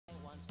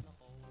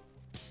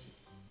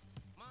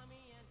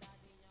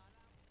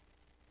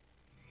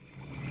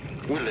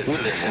We're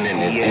listening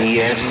to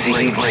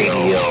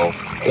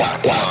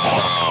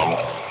DFCRadio.com.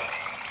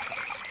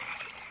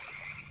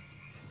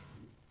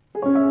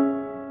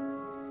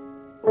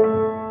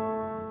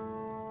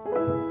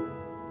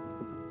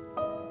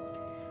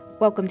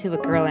 Welcome to A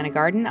Girl in a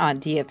Garden on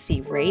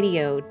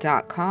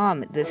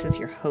DFCRadio.com. This is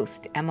your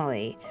host,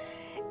 Emily.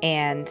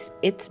 And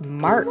it's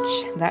March.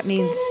 That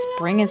means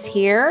spring is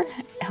here.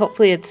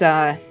 Hopefully it's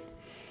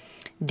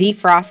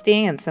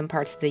defrosting in some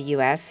parts of the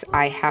U.S.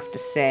 I have to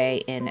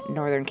say in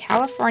Northern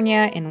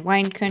California, in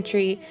wine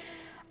country,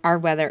 our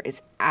weather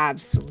is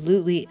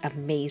absolutely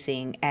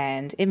amazing.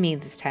 And it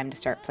means it's time to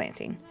start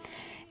planting.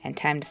 And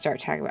time to start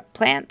talking about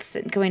plants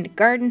and going to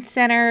garden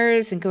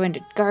centers and going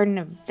to garden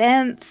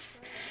events.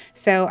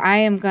 So I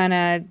am going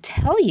to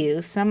tell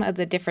you some of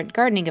the different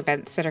gardening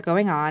events that are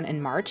going on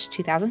in March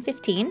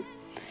 2015.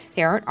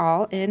 They aren't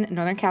all in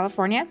Northern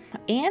California,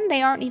 and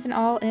they aren't even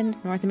all in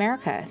North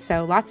America.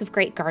 So lots of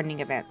great gardening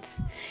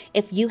events.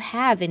 If you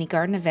have any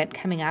garden event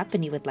coming up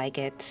and you would like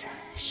it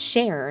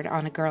shared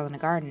on A Girl in a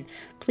Garden,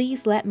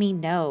 please let me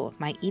know.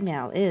 My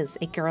email is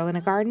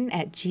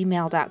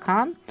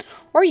agirlinagarden@gmail.com,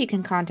 or you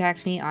can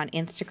contact me on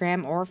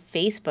Instagram or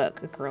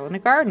Facebook, A Girl in a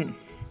Garden.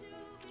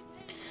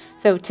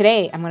 So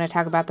today I'm going to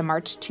talk about the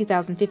March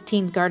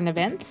 2015 garden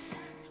events.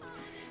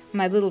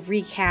 My little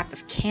recap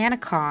of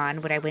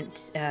CannaCon, what I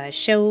went a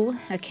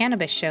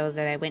cannabis show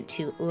that I went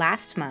to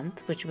last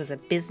month, which was a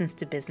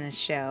business-to-business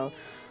show,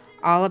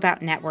 all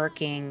about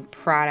networking,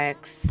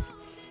 products,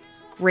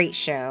 great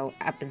show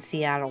up in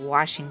Seattle,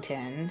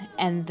 Washington.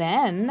 And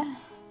then I'm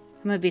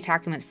going to be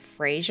talking with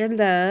Fraser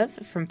Love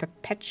from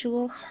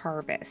Perpetual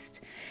Harvest.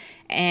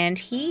 And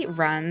he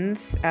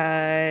runs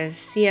a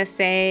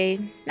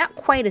CSA, not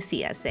quite a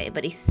CSA,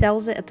 but he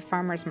sells it at the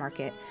farmer's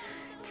market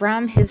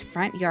from his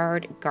front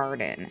yard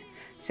garden.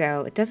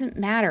 So it doesn't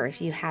matter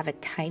if you have a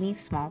tiny,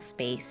 small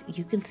space,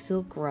 you can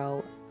still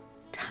grow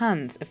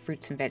tons of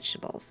fruits and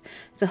vegetables.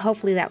 So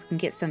hopefully that can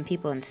get some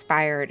people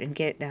inspired and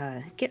get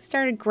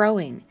started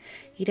growing.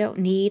 You don't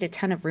need a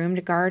ton of room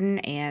to garden,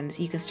 and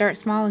you can start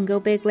small and go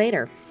big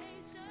later.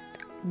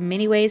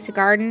 Many ways to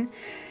garden,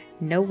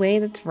 no way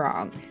that's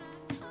wrong.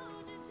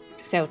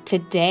 So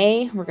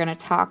today we're going to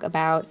talk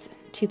about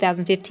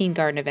 2015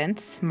 garden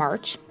events,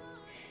 March.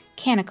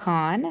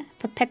 CannaCon,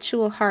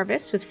 Perpetual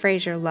Harvest with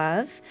Fraser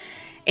Love.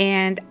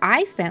 And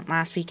I spent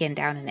last weekend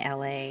down in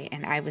LA,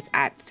 and I was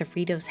at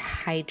Cerritos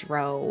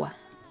Hydro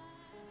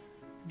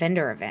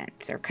vendor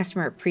events or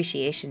customer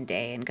appreciation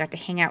day, and got to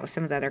hang out with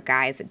some of the other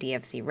guys at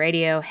DFC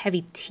Radio.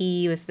 Heavy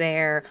T was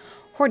there,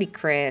 Horty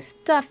Chris,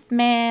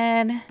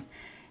 Duffman,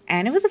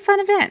 and it was a fun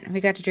event. We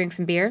got to drink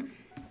some beer,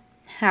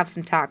 have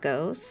some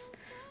tacos,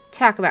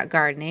 talk about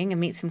gardening,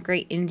 and meet some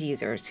great end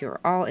users who are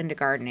all into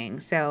gardening.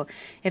 So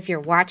if you're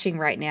watching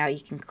right now, you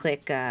can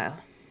click,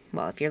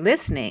 if you're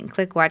listening,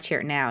 click watch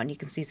here now, and you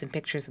can see some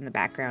pictures in the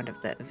background of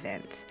the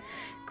events.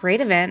 Great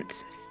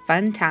events,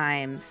 fun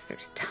times.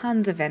 There's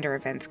tons of vendor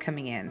events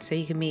coming in. So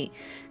you can meet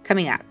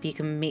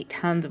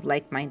tons of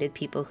like-minded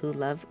people who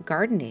love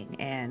gardening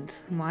and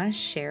want to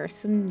share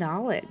some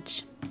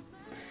knowledge.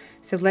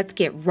 So let's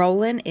get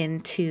rolling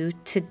into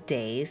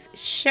today's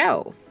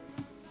show.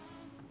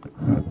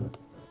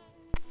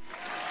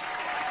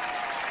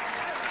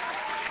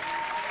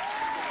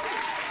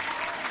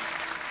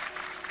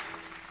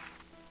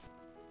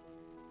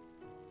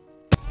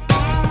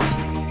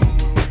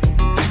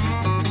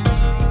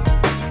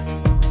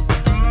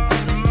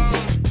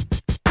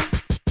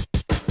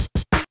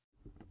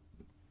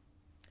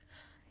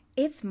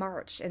 It's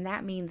March, and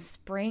that means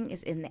spring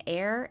is in the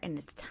air, and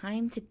it's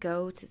time to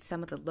go to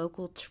some of the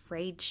local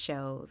trade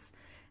shows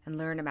and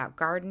learn about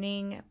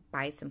gardening,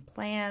 buy some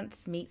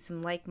plants, meet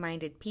some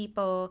like-minded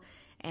people,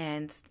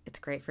 and it's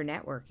great for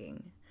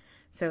networking.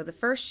 So the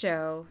first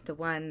show, the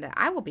one that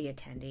I will be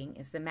attending,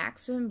 is the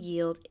Maximum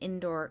Yield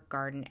Indoor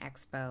Garden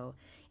Expo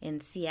in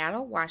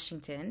Seattle,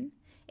 Washington.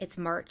 It's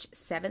March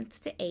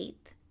 7th to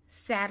 8th.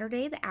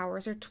 Saturday, the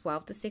hours are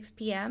 12 to 6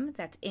 p.m.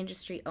 That's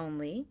industry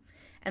only.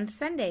 And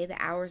Sunday,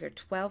 the hours are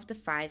 12 to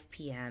 5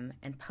 p.m.,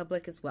 and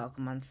public is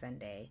welcome on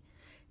Sunday.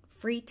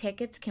 Free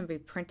tickets can be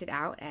printed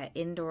out at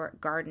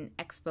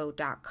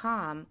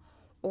indoorgardenexpo.com,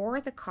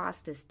 or the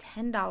cost is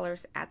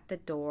 $10 at the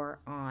door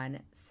on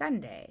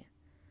Sunday.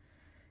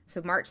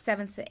 So March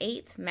 7th to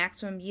 8th,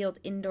 Maximum Yield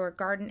Indoor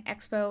Garden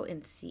Expo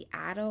in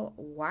Seattle,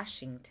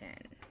 Washington.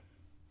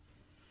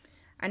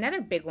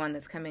 Another big one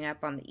that's coming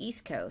up on the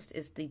East Coast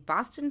is the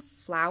Boston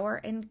Flower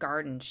and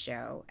Garden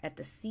Show at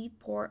the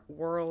Seaport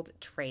World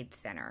Trade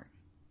Center.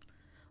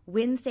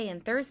 Wednesday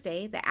and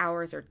Thursday, the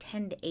hours are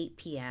 10 to 8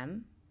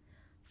 p.m.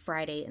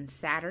 Friday and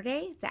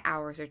Saturday, the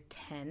hours are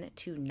 10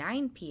 to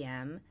 9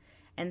 p.m.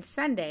 And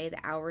Sunday, the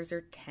hours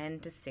are 10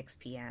 to 6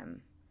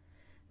 p.m.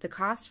 The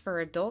cost for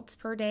adults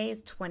per day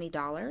is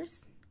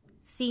 $20.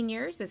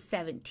 Seniors is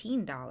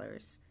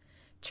 $17.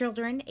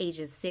 Children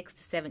ages 6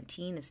 to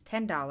 17 is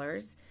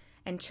 $10.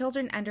 And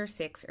children under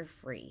 6 are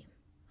free.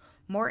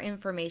 More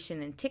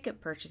information and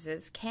ticket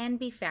purchases can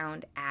be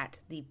found at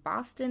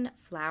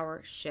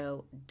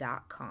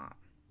thebostonflowershow.com.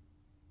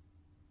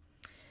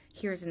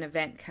 Here's an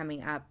event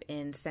coming up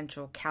in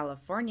Central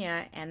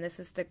California, and this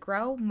is the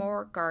Grow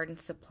More Garden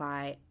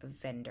Supply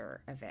vendor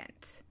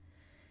event.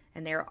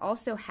 And they're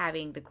also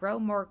having the Grow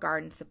More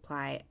Garden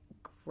Supply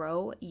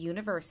Grow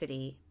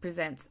University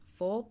presents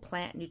full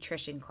plant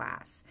nutrition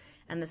class.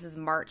 And this is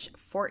March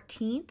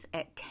 14th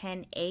at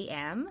 10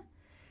 a.m.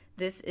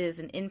 This is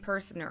an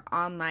in-person or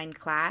online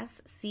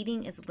class.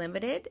 Seating is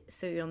limited,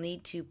 so you'll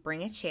need to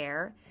bring a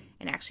chair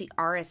and actually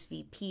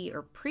RSVP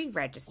or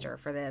pre-register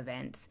for the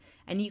events.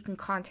 And you can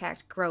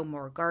contact Grow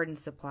More Garden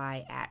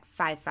Supply at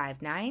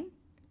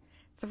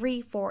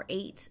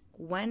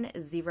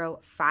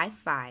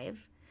 559-348-1055.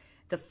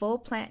 The full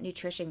plant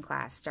nutrition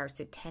class starts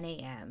at 10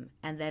 a.m.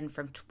 and then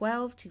from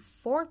 12 to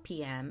 4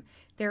 p.m.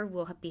 there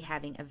will be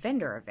having a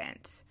vendor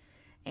event.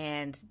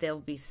 And there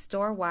will be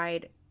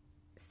store-wide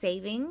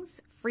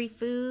savings, free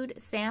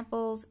food,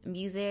 samples,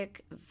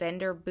 music,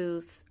 vendor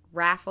booths,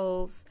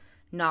 raffles,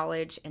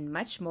 knowledge, and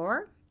much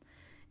more.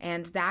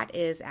 And that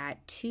is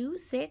at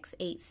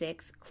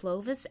 2686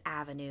 Clovis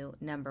Avenue,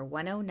 number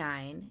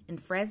 109 in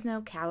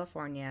Fresno,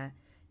 California,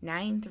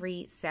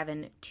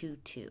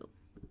 93722.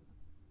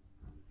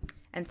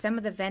 And some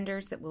of the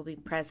vendors that will be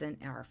present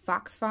are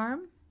Fox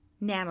Farm,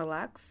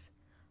 Nanolux,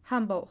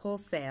 Humboldt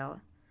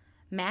Wholesale,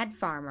 Mad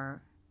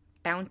Farmer,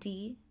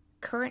 Bounty,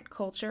 Current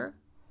Culture,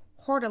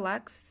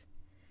 Hortilux,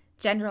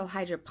 General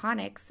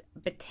Hydroponics,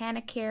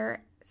 Botanicare,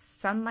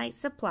 Sunlight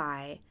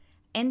Supply,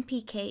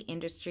 NPK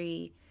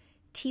Industry,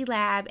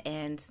 T-Lab,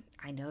 and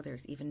I know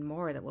there's even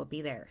more that will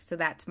be there. So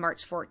that's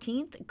March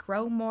 14th,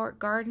 Grow More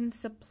Garden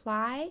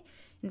Supply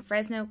in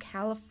Fresno,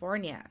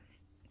 California.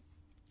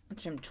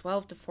 It's from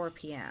 12 to 4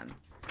 p.m.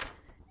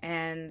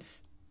 And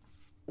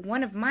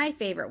one of my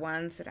favorite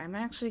ones that I'm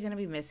actually going to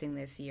be missing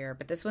this year,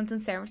 but this one's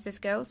in San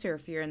Francisco, so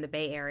if you're in the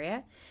Bay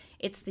Area,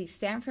 it's the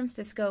San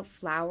Francisco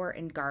Flower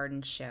and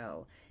Garden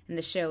Show. And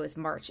the show is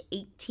March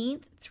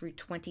 18th through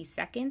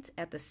 22nd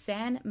at the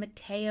San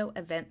Mateo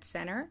Event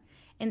Center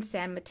in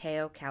San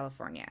Mateo,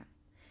 California.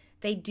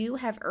 They do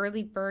have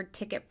early bird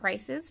ticket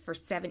prices for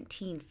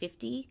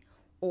 $17.50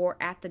 or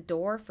at the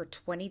door for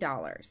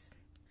 $20.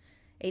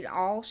 An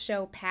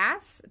all-show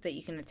pass that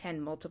you can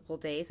attend multiple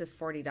days is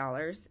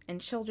 $40,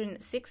 and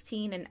children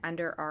 16 and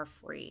under are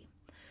free.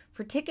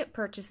 For ticket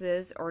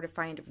purchases or to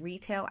find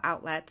retail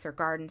outlets or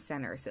garden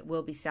centers that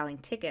will be selling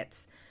tickets,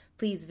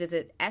 please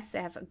visit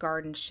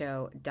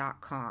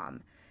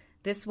sfgardenshow.com.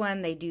 This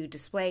one, they do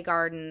display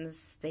gardens,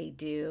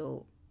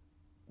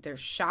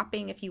 there's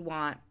shopping if you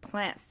want,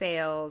 plant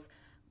sales,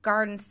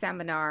 garden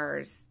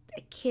seminars,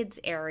 a kids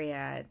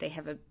area. They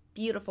have a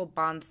beautiful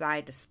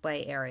bonsai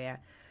display area.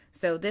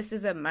 So this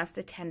is a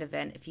must-attend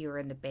event if you are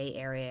in the Bay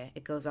Area.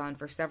 It goes on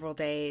for several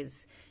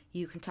days.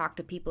 You can talk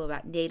to people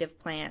about native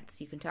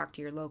plants. You can talk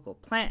to your local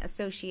plant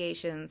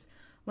associations,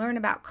 learn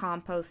about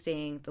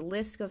composting. The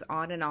list goes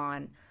on and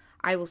on.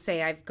 I will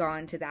say I've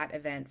gone to that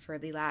event for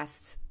the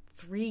last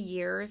 3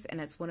 years,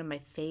 and it's one of my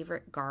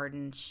favorite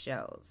garden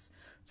shows.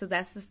 So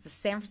that's the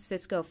San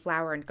Francisco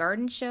Flower and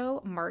Garden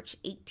Show, March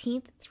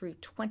 18th through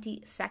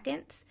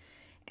 22nd,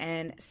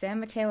 and San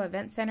Mateo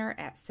Event Center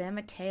at San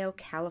Mateo,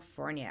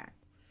 California.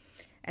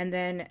 And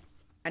then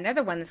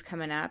another one that's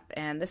coming up,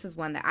 and this is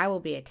one that I will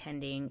be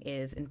attending,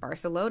 is in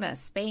Barcelona,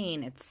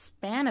 Spain. It's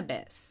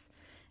Spanibus,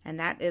 and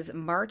that is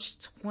March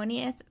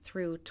 20th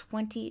through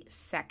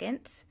 22nd.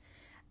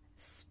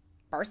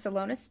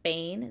 Barcelona,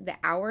 Spain. The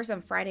hours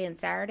on Friday and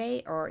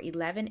Saturday are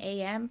 11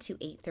 a.m. to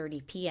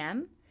 8:30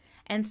 p.m.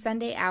 and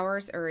Sunday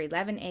hours are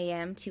 11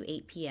 a.m. to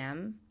 8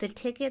 p.m. The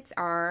tickets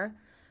are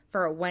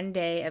for a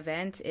one-day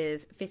event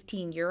is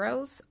 15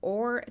 euros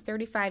or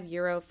 35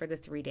 euro for the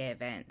 3-day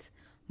event.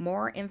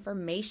 More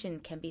information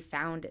can be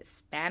found at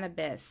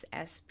Spanibus,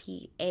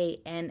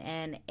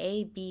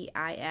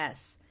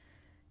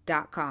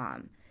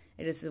 SPANNABIS.com.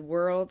 It is the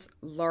world's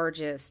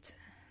largest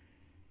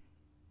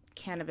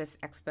cannabis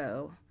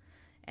expo,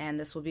 and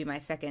this will be my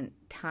second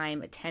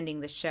time attending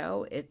the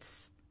show.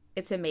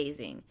 It's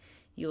amazing.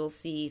 You will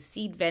see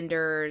seed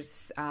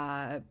vendors,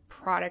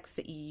 products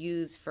that you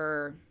use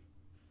for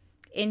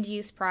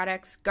end-use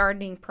products,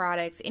 gardening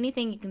products,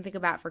 anything you can think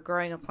about for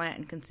growing a plant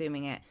and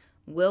consuming it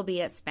will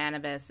be at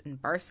Spanibus in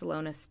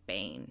Barcelona,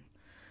 Spain.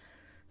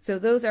 So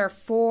those are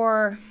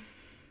 5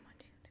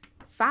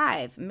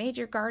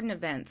 major garden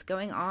events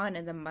going on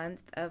in the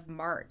month of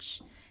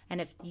March.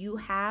 And if you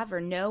have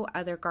or know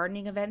other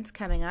gardening events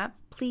coming up,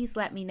 please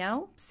let me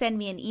know. Send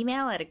me an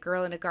email at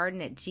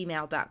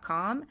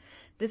agirlinagarden@gmail.com.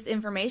 This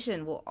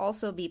information will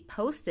also be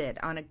posted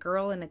on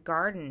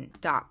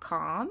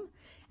agirlinagarden.com,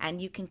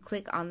 and you can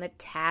click on the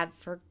tab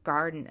for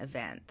garden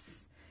events.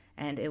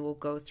 And it will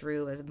go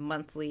through as a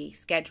monthly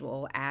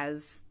schedule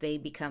as they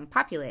become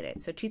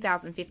populated. So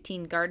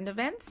 2015 garden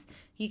events,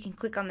 you can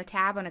click on the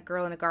tab on A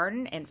Girl in a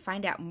Garden and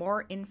find out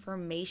more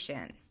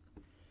information.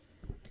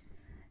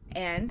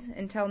 And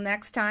until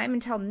next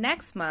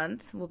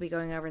month, we'll be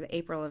going over the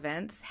April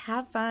events.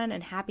 Have fun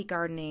and happy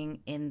gardening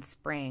in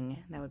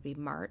spring. That would be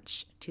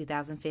March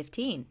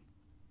 2015.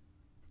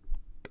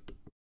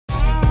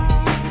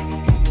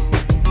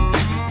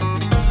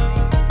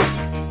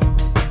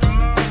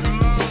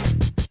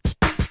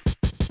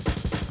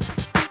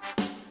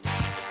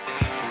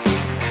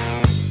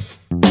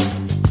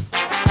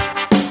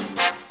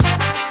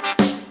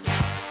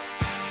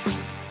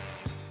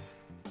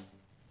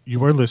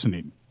 You are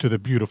listening to the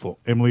beautiful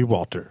Emily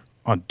Walter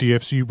on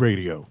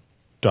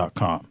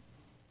DFCRadio.com.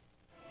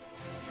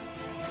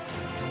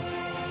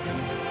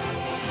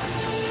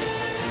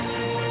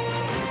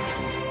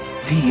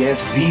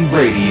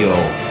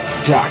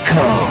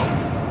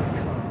 DFCRadio.com.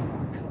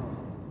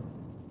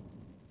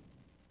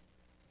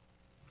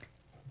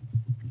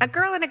 A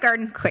girl in a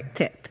garden quick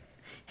tip.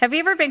 Have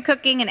you ever been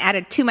cooking and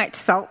added too much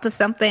salt to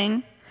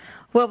something?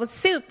 Well, with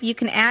soup, you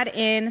can add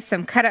in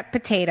some cut up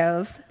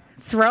potatoes,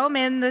 throw them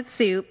in the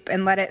soup,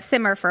 and let it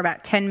simmer for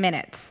about 10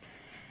 minutes.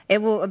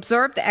 It will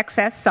absorb the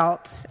excess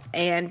salt,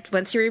 and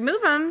once you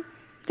remove them,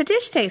 the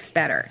dish tastes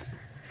better.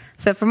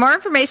 So for more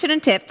information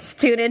and tips,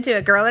 tune into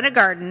A Girl in a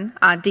Garden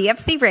on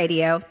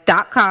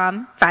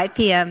DFCRadio.com, 5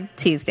 p.m.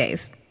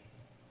 Tuesdays.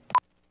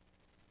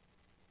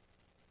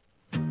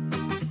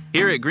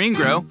 Here at Green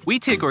Grow, we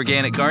take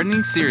organic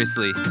gardening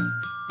seriously.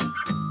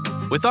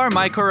 With our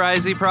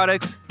mycorrhizae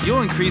products,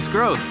 you'll increase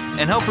growth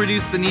and help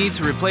reduce the need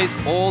to replace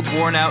old,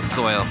 worn-out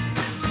soil.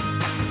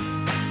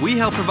 We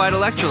help provide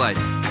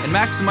electrolytes and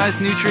maximize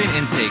nutrient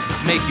intake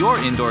to make your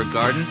indoor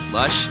garden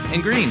lush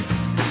and green.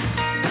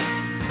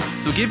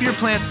 So give your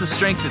plants the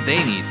strength that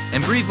they need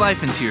and breathe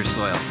life into your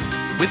soil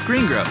with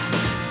Green Grow.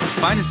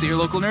 Find us at your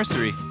local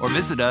nursery or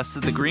visit us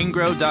at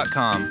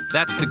thegreengrow.com.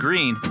 That's the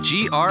green,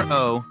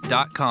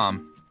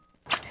 G-R-O.com.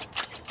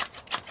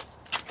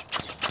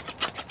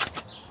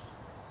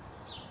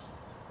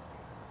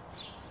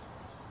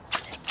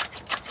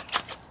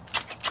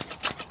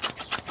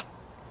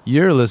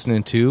 You're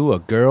listening to A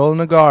Girl in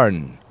the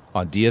Garden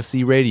on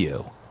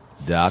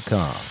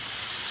DFCRadio.com.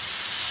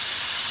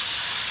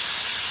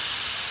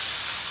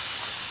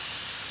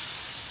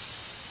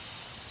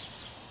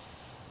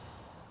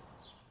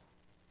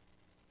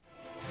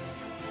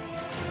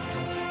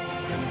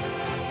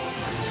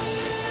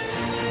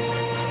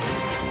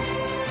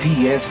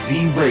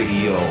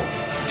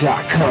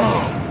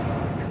 DFCRadio.com.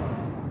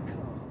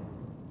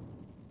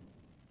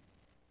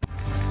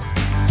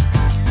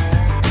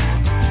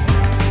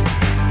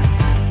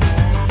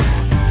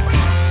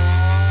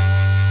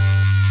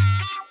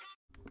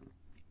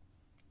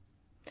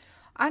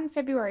 On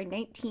February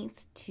 19th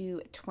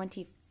to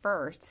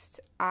 21st,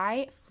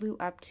 I flew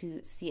up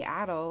to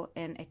Seattle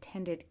and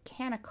attended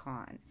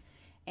CannaCon.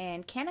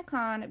 And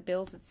CannaCon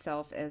bills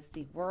itself as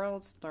the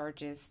world's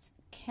largest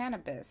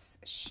cannabis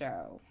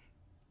show.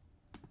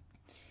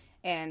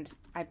 And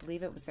I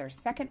believe it was their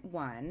second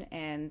one,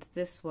 and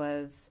this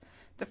was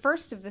the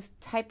first of this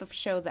type of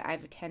show that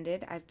I've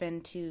attended. I've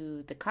been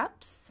to the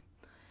Cups,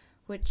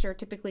 which are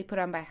typically put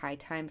on by High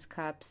Times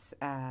Cups.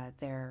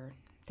 They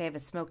have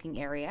a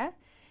smoking area.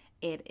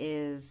 It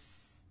is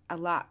a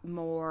lot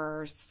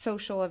more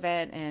social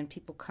event and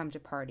people come to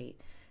party.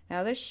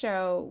 Now this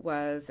show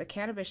was a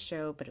cannabis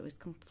show, but it was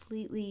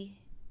completely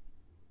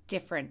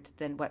different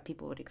than what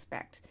people would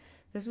expect.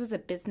 This was a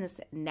business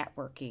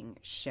networking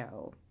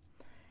show,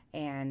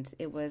 and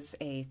it was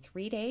a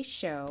 3-day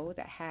show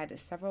that had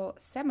several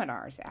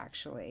seminars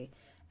actually.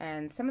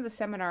 And some of the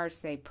seminars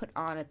they put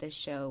on at this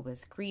show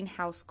was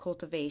greenhouse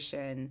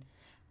cultivation,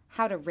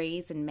 how to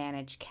raise and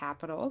manage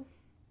capital,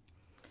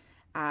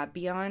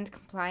 beyond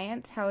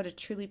compliance, how to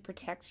truly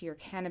protect your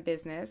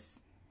cannabis business,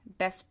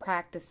 best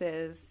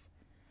practices,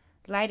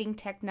 lighting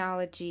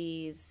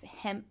technologies,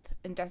 hemp,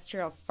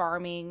 industrial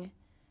farming,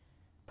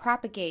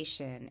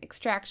 propagation,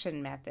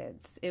 extraction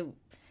methods. It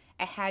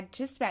had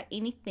just about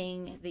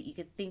anything that you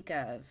could think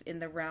of in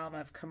the realm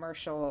of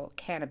commercial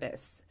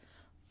cannabis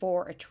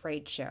for a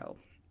trade show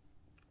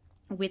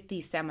with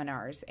these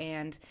seminars.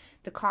 And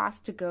the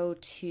cost to go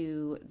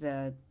to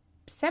the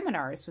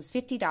seminars was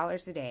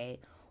 $50 a day,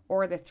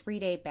 or the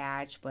 3-day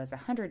badge was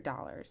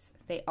 $100.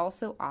 They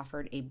also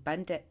offered a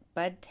bud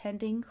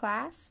tending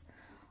class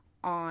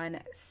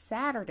on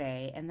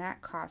Saturday, and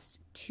that cost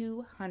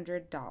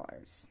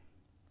 $200.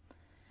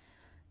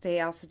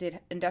 They also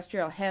did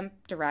industrial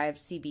hemp-derived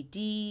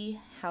CBD,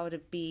 how to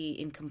be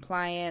in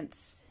compliance,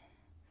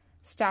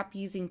 stop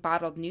using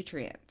bottled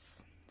nutrients.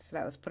 So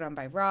that was put on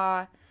by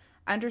Raw,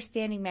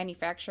 understanding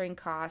manufacturing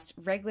costs,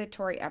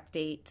 regulatory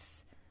updates,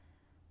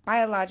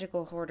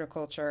 biological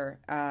horticulture,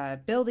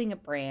 building a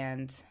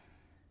brand.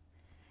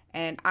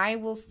 And I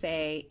will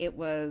say it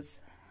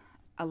was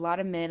a lot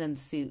of men in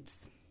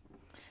suits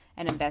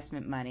and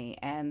investment money.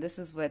 And this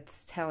is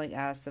what's telling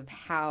us of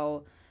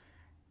how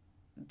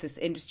this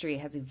industry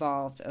has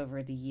evolved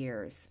over the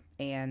years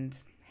and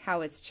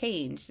how it's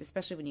changed,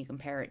 especially when you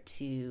compare it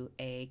to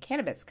a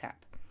cannabis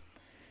cup.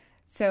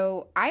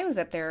 So I was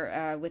up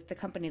there with the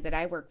company that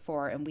I work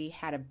for, and we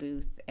had a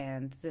booth,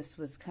 and this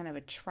was kind of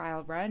a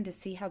trial run to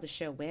see how the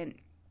show went.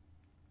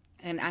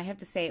 And I have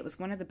to say it was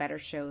one of the better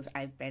shows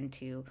I've been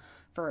to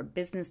for a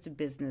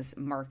business-to-business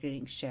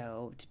marketing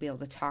show, to be able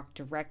to talk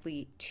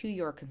directly to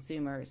your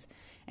consumers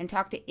and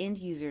talk to end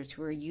users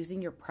who are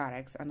using your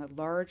products on a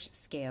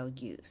large-scale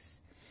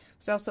use.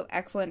 It was also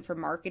excellent for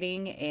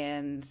marketing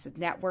and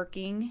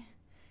networking.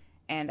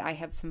 And I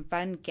have some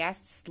fun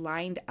guests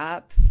lined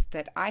up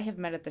that I have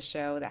met at the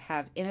show that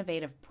have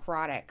innovative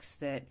products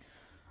that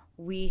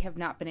we have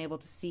not been able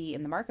to see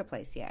in the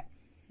marketplace yet.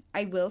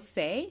 I will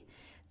say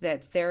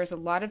that there's a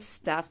lot of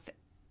stuff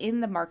in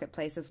the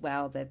marketplace as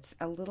well that's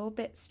a little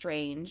bit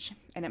strange,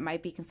 and it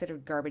might be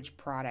considered garbage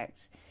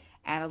products.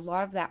 And a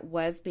lot of that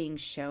was being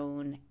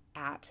shown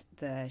at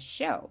the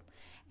show.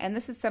 And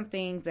this is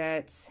something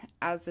that,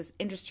 as this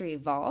industry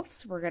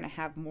evolves, we're going to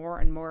have more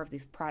and more of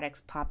these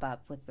products pop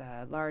up with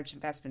large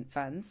investment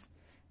funds.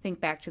 Think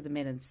back to the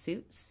men in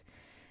suits.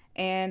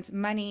 And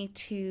money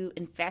to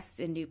invest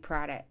in new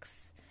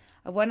products.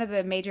 One of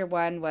the major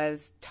one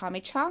was Tommy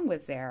Chong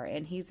was there,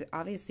 and he's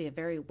obviously a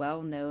very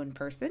well-known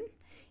person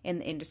in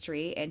the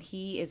industry, and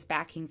he is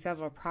backing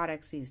several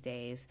products these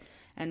days.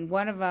 And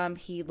one of them,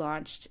 he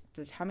launched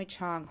the Tommy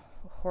Chong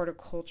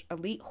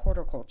Elite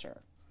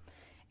Horticulture.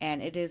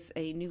 And it is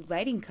a new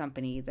lighting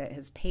company that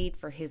has paid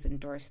for his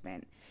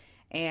endorsement.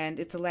 And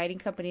it's a lighting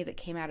company that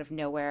came out of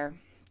nowhere.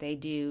 They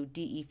do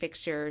DE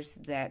fixtures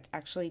that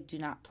actually do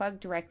not plug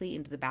directly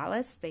into the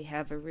ballast. They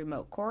have a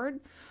remote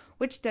cord,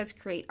 which does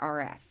create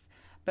RF.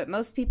 But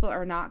most people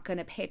are not going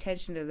to pay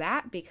attention to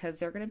that because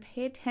they're going to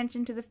pay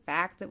attention to the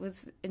fact that it was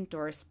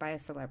endorsed by a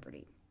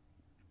celebrity.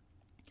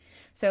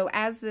 So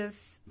as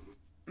this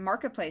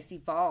marketplace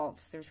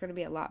evolves, there's going to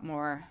be a lot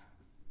more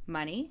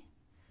money,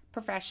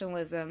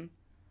 professionalism,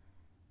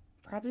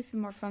 probably some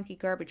more funky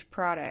garbage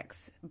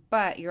products,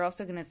 but you're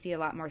also going to see a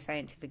lot more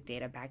scientific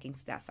data backing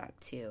stuff up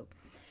too.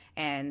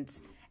 And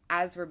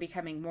as we're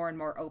becoming more and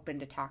more open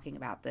to talking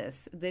about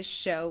this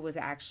show was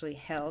actually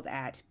held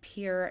at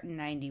Pier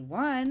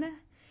 91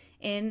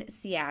 in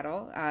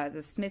Seattle,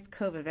 the Smith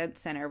Cove Event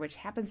Center, which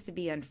happens to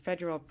be on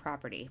federal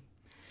property.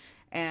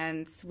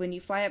 And when you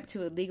fly up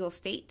to a legal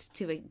state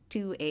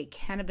to a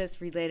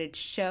cannabis-related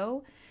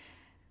show,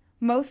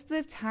 most of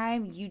the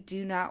time you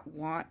do not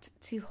want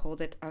to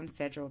hold it on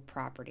federal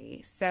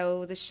property.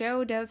 So the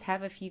show does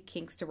have a few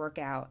kinks to work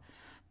out.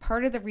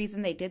 Part of the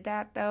reason they did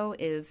that, though,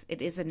 is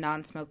it is a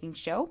non-smoking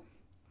show.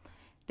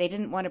 They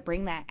didn't want to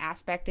bring that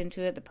aspect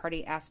into it, the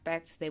party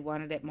aspect. They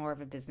wanted it more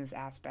of a business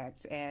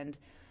aspect. And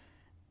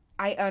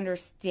I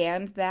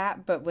understand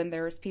that, but when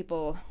there's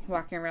people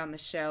walking around the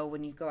show,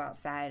 when you go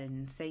outside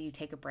and say you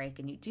take a break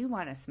and you do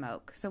want to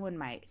smoke, someone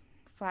might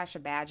flash a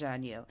badge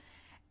on you.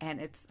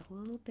 And it's a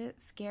little bit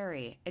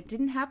scary. It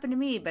didn't happen to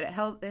me, but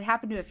it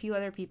happened to a few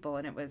other people,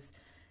 and it was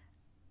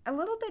a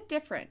little bit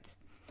different.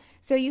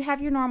 So you have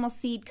your normal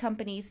seed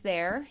companies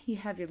there. You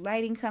have your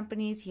lighting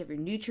companies. You have your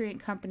nutrient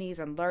companies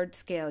on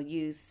large-scale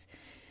use.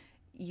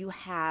 You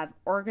have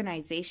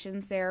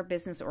organizations there,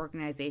 business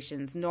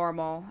organizations,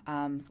 normal.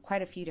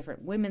 Quite a few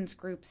different women's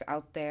groups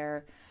out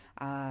there.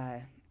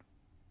 The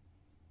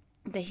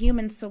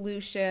Human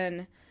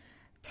Solution.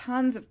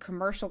 Tons of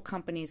commercial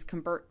companies,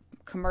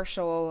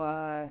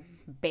 commercial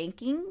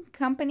banking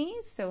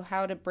companies, so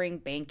how to bring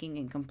banking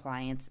and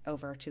compliance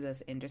over to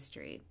this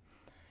industry.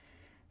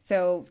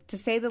 So to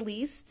say the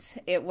least,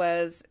 it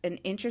was an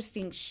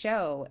interesting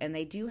show, and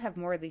they do have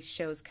more of these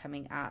shows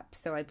coming up.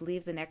 So I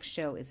believe the next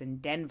show is in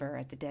Denver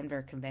at the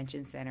Denver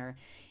Convention Center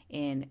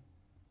in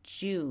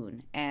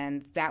June,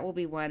 and that will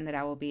be one that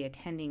I will be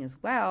attending as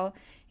well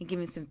and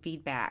giving some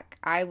feedback.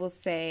 I will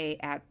say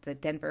at the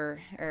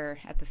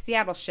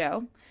Seattle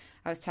show,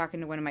 I was talking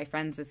to one of my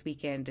friends this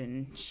weekend,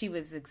 and she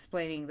was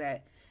explaining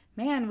that,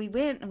 man, we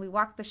went and we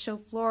walked the show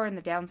floor and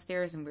the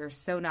downstairs, and we were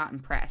so not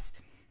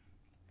impressed.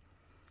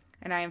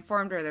 And I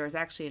informed her there was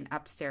actually an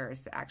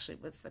upstairs that actually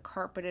was the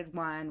carpeted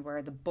one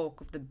where the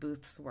bulk of the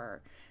booths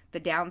were. The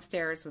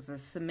downstairs was a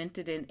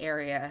cemented-in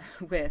area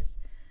with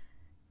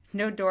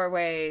no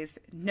doorways,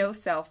 no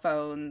cell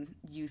phone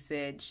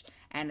usage,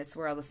 and it's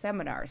where all the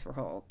seminars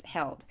were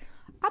held.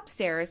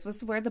 Upstairs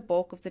was where the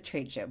bulk of the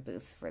trade show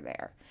booths were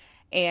there.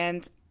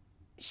 And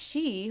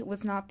she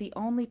was not the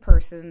only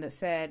person that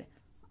said,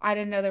 I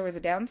didn't know there was a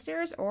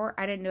downstairs, or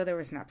I didn't know there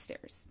was an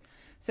upstairs.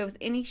 So with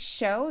any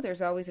show,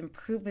 there's always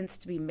improvements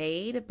to be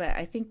made, but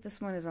I think this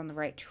one is on the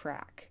right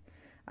track.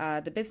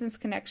 The business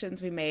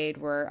connections we made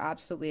were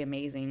absolutely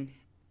amazing.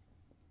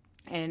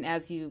 And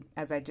as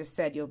I just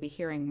said, you'll be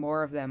hearing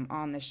more of them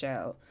on the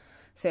show.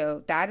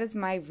 So that is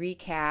my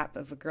recap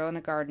of A Girl in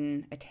a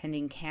Garden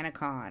attending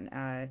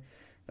CannaCon,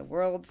 the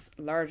world's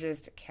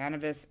largest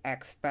cannabis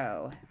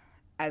expo,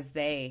 as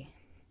they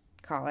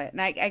call it.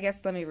 And I guess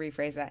let me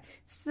rephrase that.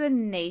 It's the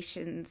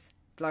nation's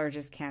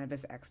largest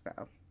cannabis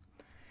expo.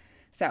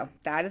 So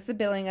that is the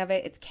billing of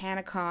it. It's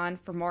CannaCon.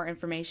 For more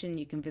information,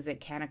 you can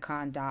visit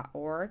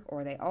cannacon.org,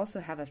 or they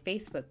also have a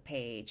Facebook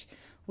page,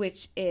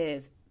 which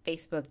is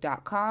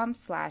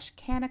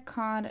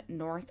facebook.com/CannaCon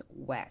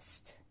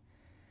Northwest.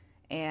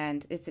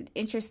 And it's an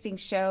interesting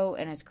show,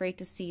 and it's great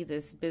to see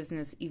this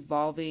business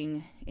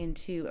evolving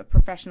into a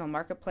professional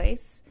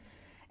marketplace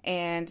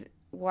and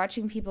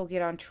watching people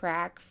get on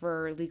track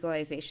for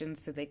legalization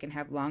so they can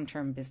have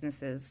long-term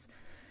businesses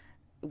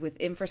with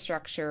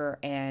infrastructure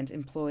and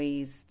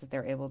employees that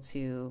they're able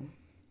to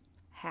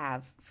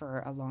have for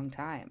a long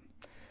time.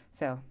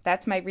 So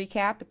that's my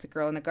recap. It's A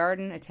Girl in the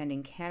Garden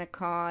attending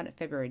CannaCon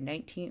February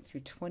 19th through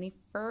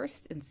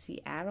 21st in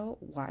Seattle,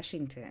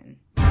 Washington.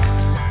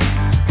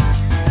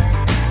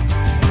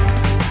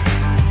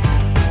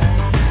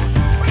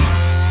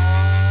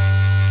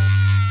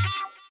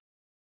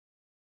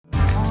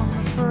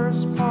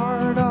 first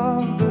part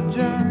of the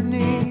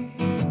journey,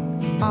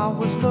 I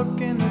was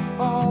looking at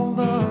all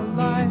the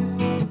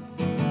life.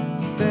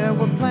 There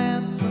were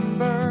plants and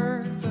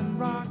birds and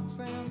rocks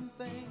and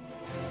things.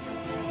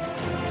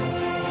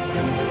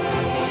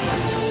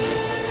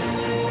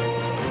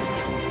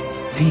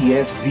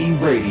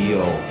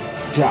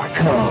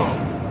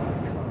 DFCRadio.com.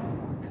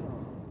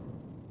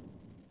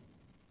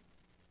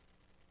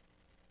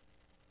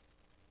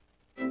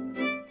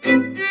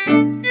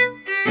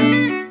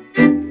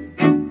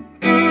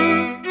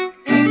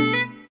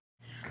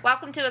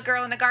 Welcome to A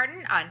Girl in a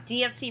Garden on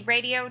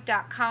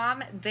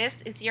DFCRadio.com.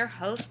 This is your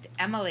host,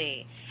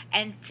 Emily.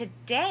 And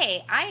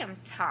today I am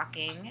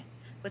talking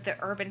with an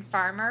urban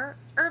farmer,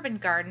 urban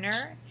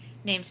gardener,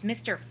 named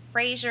Mr.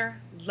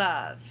 Fraser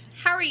Love.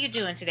 How are you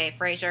doing today,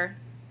 Fraser?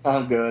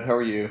 I'm good. How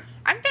are you?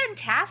 I'm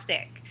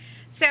fantastic.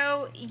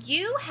 So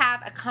you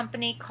have a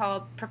company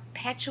called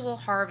Perpetual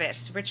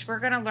Harvest, which we're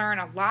going to learn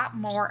a lot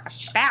more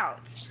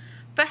about.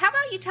 But how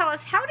about you tell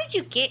us, how did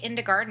you get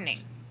into gardening?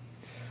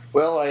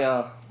 Well,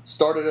 I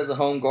started as a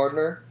home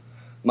gardener.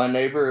 My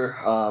neighbor,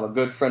 a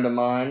good friend of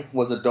mine,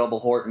 was a double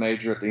hort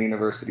major at the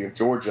University of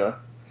Georgia.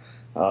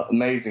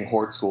 Amazing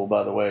hort school,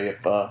 by the way,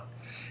 if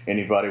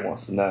anybody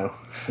wants to know.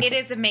 It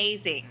is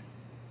amazing.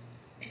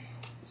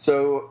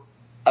 So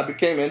I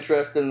became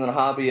interested in the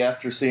hobby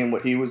after seeing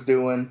what he was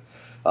doing.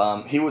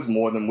 He was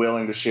more than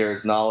willing to share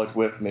his knowledge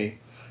with me.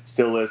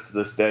 Still is to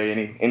this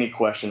day. Any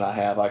question I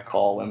have, I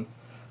call him.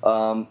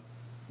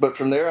 But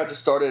from there, I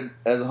just started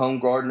as a home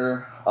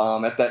gardener.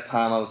 At that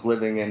time, I was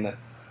living in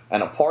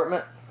an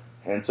apartment,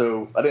 and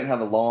so I didn't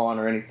have a lawn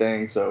or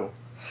anything, so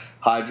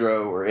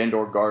hydro or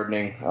indoor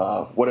gardening,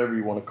 whatever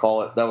you want to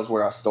call it, that was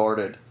where I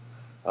started.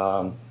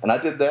 And I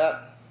did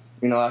that.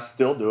 You know, I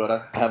still do it.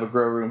 I have a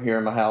grow room here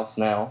in my house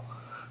now.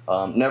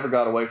 Never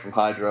got away from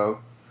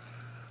hydro.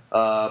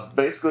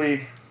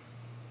 Basically,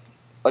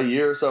 a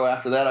year or so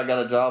after that, I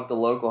got a job at the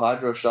local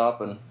hydro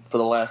shop, and for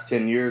the last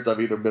 10 years, I've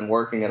either been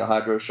working at a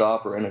hydro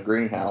shop or in a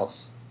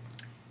greenhouse.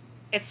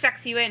 It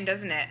sucks you in,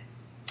 doesn't it?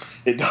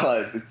 It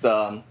does.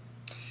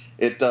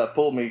 It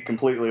pulled me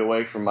completely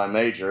away from my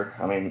major.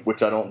 I mean,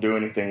 which I don't do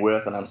anything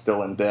with, and I'm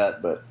still in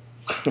debt. But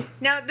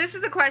now, this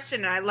is the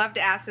question, and I love to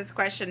ask this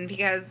question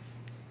because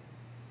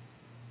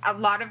a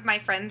lot of my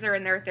friends are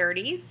in their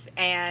 30s,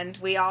 and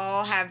we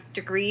all have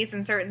degrees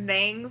in certain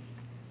things.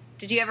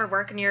 Did you ever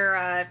work in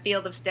your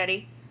field of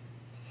study?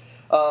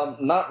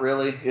 Not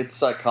really. It's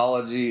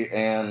psychology,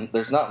 and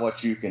there's not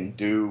much you can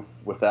do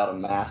without a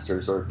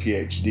master's or a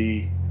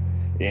PhD.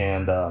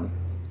 And, I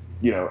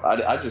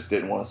just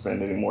didn't want to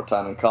spend any more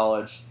time in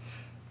college.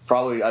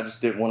 Probably I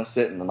just didn't want to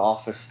sit in an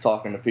office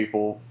talking to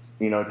people,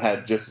 that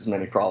had just as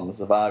many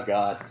problems as I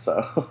got,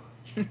 so.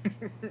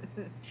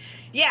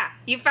 Yeah,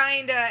 you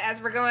find, as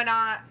we're going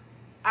on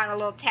a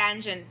little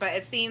tangent, but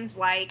it seems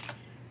like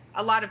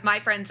a lot of my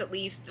friends, at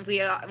least,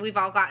 we've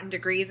all gotten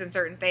degrees in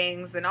certain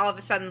things, and all of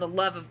a sudden the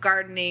love of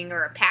gardening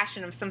or a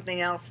passion of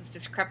something else has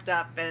just crept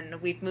up, and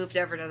we've moved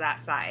over to that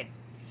side.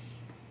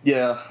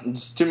 Yeah,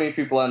 just too many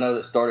people I know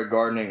that started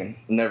gardening and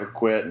never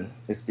quit, and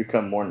it's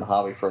become more than a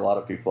hobby for a lot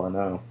of people I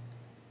know.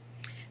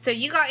 So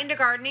you got into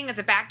gardening as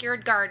a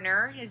backyard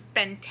gardener. It's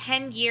been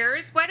 10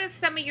 years. What is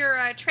some of your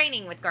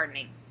training with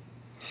gardening?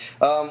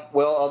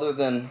 Well, other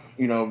than,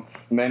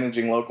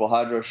 managing local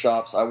hydro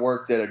shops, I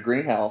worked at a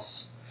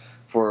greenhouse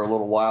for a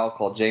little while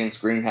called James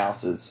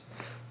Greenhouses.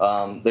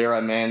 There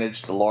I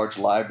managed a large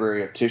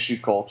library of tissue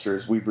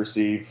cultures. We'd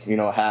receive,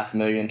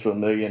 500,000 to 1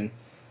 million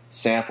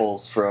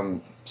samples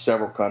from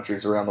several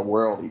countries around the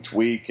world each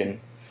week, and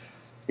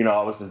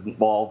I was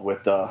involved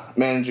with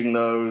managing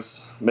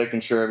those,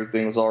 making sure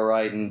everything was all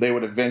right, and they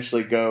would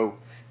eventually go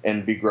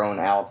and be grown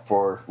out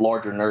for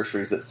larger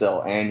nurseries that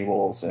sell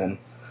annuals and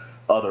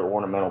other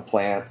ornamental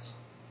plants.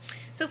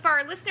 So for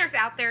our listeners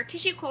out there,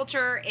 tissue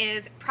culture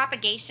is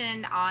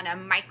propagation on a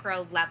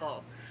micro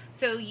level.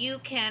 So you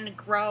can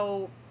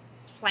grow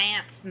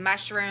plants,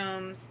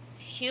 mushrooms,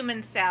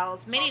 human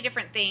cells, many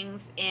different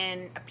things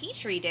in a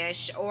petri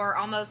dish, or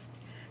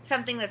almost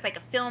something that's like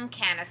a film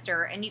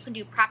canister, and you can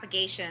do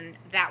propagation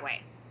that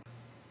way.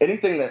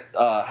 Anything that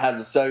has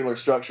a cellular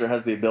structure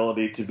has the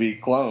ability to be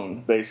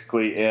cloned,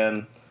 basically.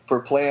 And for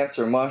plants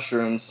or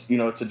mushrooms,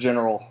 it's an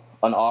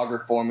auger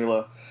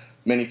formula.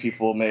 Many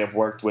people may have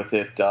worked with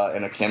it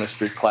in a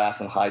chemistry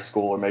class in high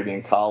school or maybe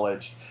in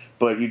college.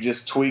 But you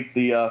just tweak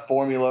the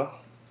formula,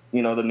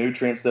 the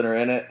nutrients that are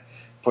in it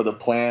for the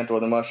plant or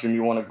the mushroom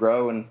you want to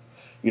grow, and,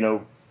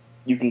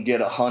 you can get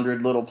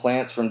 100 little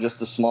plants from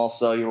just a small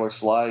cellular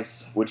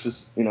slice, which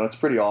is, it's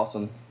pretty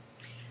awesome.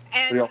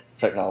 And real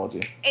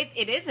technology.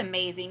 It is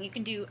amazing. You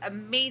can do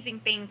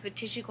amazing things with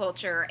tissue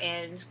culture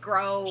and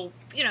grow,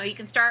 you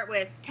can start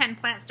with 10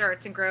 plant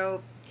starts and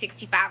grow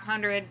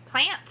 6,500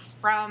 plants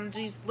from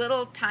these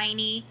little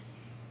tiny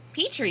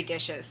petri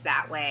dishes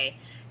that way.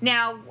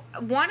 Now,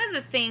 one of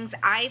the things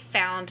I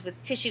found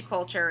with tissue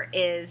culture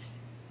is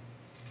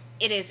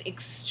it is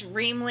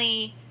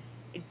extremely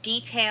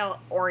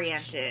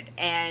detail-oriented,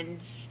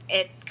 and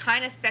it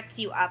kind of sets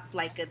you up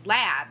like a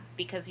lab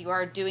because you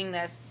are doing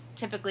this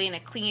typically in a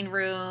clean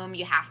room.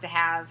 You have to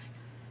have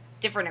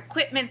different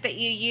equipment that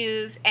you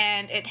use,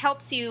 and it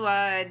helps you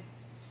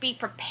be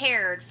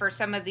prepared for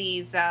some of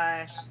these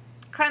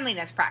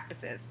cleanliness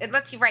practices. It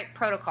lets you write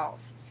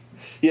protocols.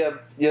 Yeah,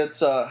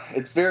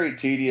 it's very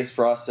tedious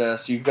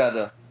process. You've got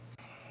to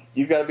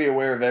be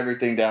aware of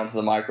everything down to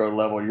the micro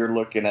level. You're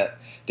looking at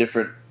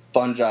different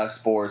fungi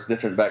spores,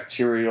 different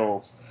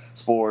bacterial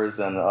spores,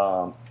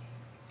 and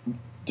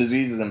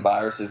diseases and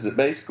viruses. It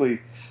basically,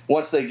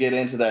 once they get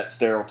into that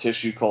sterile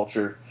tissue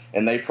culture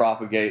and they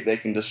propagate, they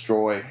can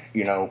destroy,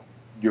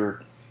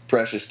 your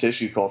precious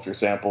tissue culture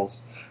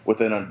samples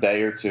within a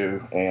day or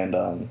two.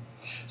 And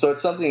so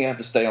it's something you have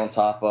to stay on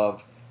top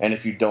of. And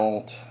if you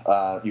don't,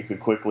 you could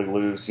quickly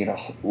lose,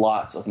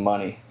 lots of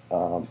money.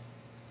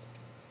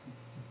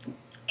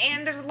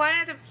 And there's a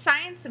lot of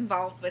science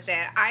involved with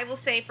it. I will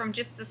say, from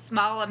just the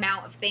small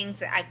amount of things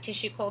that I've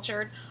tissue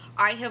cultured,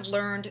 I have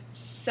learned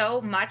so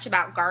much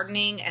about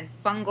gardening and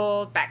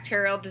fungal,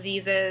 bacterial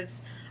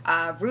diseases,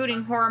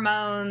 rooting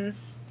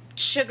hormones,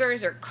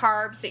 sugars or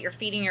carbs that you're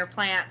feeding your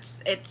plants.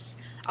 It's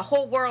a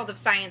whole world of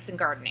science in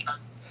gardening.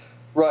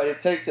 Right. It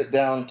takes it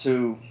down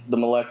to the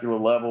molecular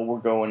level. We're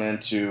going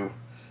into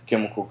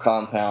chemical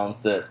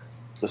compounds that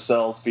the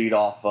cells feed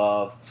off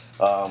of.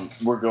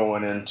 We're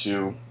going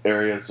into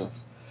areas of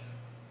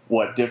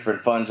what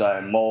different fungi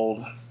and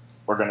mold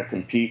are going to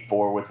compete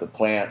for with the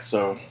plant.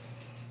 So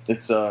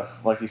it's,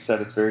 like you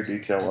said, it's very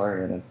detail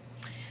oriented.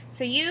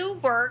 So you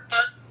worked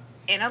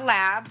in a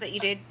lab that you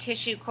did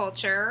tissue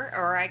culture,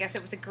 or I guess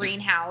it was a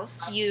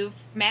greenhouse. You've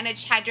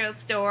managed hydro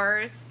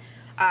stores.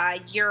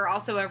 You're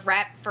also a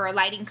rep for a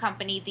lighting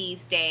company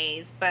these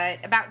days. But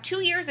about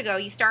 2 years ago,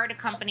 you started a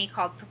company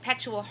called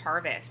Perpetual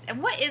Harvest.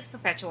 And what is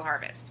Perpetual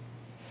Harvest?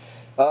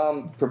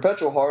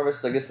 Perpetual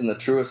Harvest, I guess in the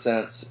truest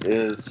sense,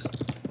 is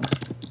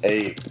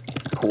a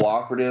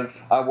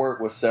cooperative. I work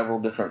with several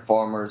different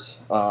farmers.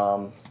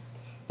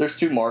 There's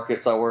 2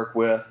 markets I work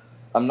with.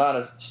 I'm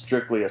not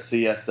strictly a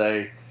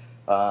CSA,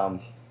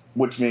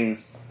 which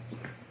means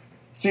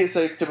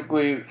CSAs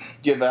typically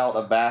give out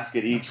a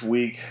basket each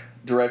week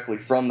directly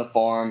from the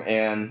farm,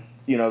 and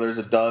there's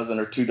a dozen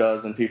or 2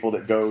 dozen people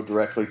that go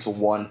directly to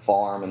one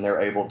farm, and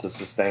they're able to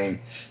sustain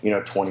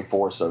 24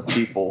 or so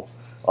people,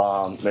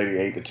 maybe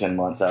 8 to 10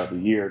 months out of the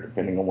year,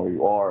 depending on where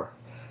you are.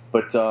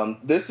 But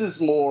this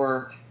is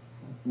more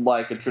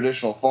like a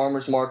traditional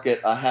farmer's market.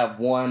 I have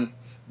one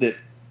that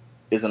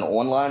is an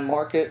online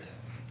market.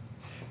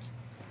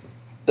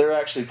 They're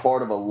actually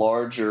part of a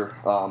larger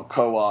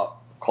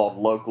co-op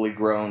called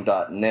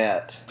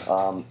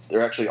locallygrown.net.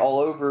 They're actually all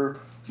over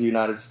the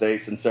United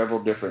States in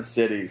several different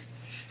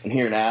cities. And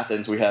here in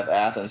Athens, we have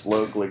Athens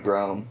Locally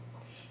Grown.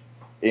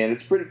 And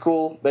it's pretty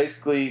cool.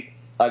 Basically,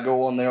 I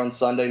go on there on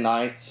Sunday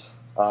nights.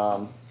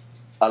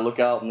 I look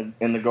out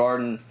in the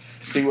garden,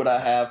 see what I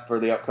have for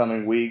the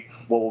upcoming week,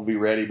 what will be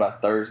ready by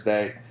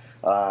Thursday.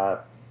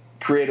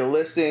 Create a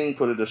listing,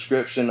 put a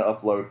description,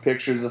 upload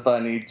pictures if I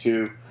need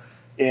to,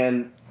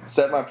 and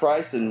set my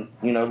price and,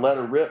 let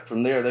it rip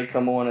from there. They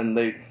come on and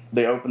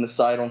they open the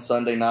site on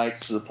Sunday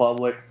nights to the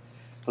public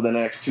for the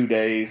next 2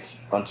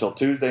 days until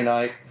Tuesday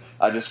night.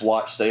 I just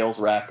watch sales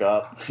rack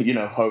up.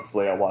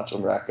 Hopefully I watch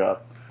them rack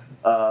up.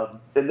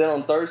 And then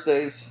on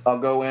Thursdays, I'll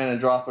go in and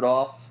drop it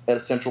off at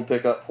a central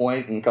pickup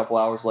point, and a couple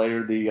hours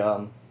later,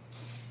 the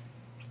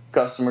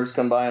customers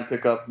come by and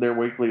pick up their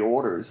weekly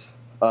orders.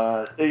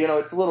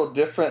 It's a little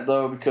different,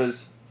 though,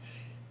 because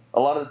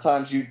a lot of the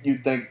times you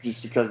think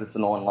just because it's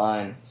an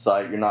online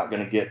site, you're not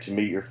going to get to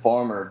meet your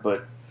farmer,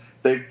 but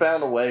they've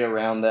found a way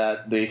around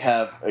that. They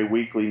have a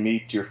weekly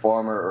meet your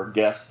farmer or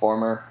guest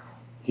farmer.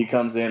 He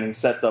comes in, he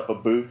sets up a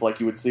booth like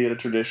you would see at a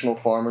traditional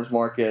farmer's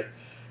market.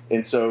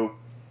 And so,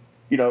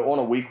 on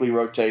a weekly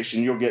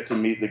rotation, you'll get to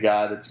meet the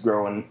guy that's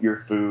growing your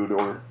food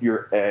or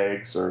your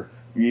eggs or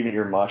even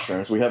your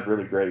mushrooms. We have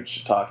really great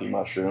shiitake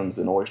mushrooms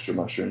and oyster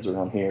mushrooms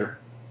around here.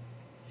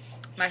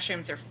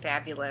 Mushrooms are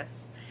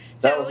fabulous.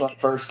 That was my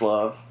first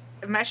love.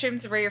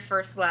 Mushrooms were your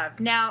first love.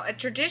 Now, a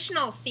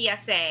traditional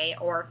CSA,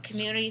 or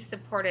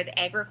community-supported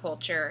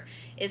agriculture,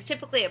 is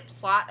typically a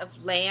plot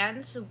of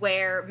land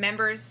where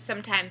members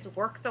sometimes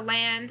work the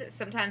land,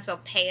 sometimes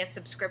they'll pay a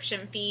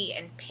subscription fee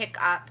and pick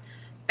up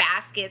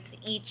baskets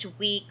each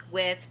week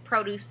with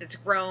produce that's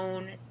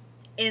grown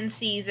in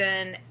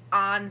season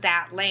on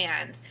that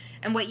land.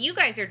 And what you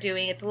guys are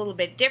doing, it's a little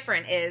bit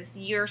different, is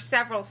your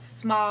several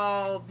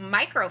small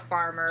micro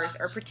farmers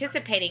are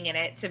participating in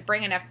it to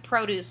bring enough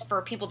produce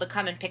for people to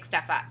come and pick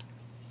stuff up.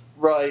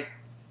 Right.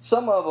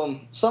 Some of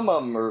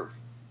them are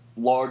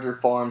larger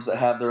farms that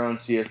have their own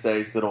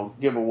CSAs that'll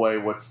give away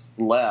what's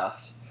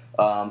left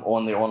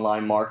on the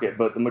online market,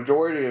 but the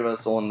majority of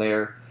us on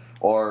there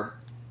are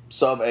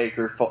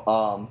sub-acre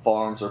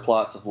farms or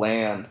plots of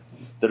land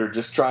that are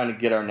just trying to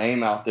get our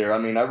name out there. I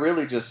mean, I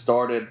really just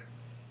started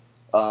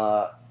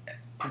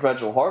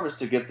Perpetual Harvest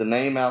to get the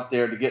name out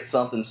there, to get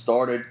something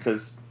started,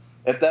 because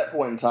at that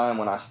point in time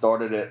when I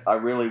started it, I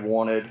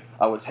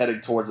was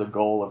headed towards a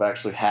goal of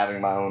actually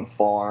having my own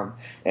farm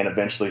and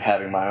eventually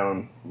having my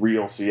own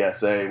real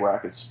CSA where I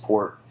could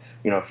support,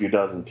 a few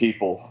dozen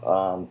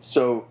people.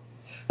 So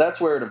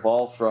that's where it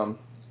evolved from.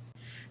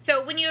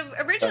 So when you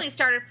originally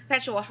started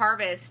Perpetual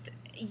Harvest,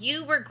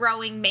 you were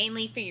growing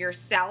mainly for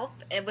yourself.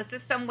 Was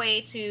this some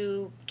way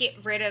to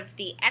get rid of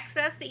the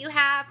excess that you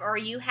have, or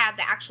you had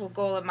the actual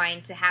goal in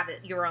mind to have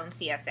your own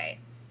CSA?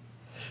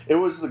 It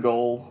was the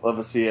goal of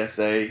a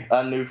CSA.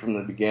 I knew from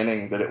the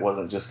beginning that it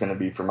wasn't just going to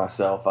be for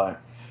myself. I,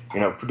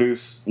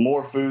 produce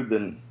more food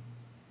than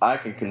I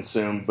can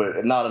consume,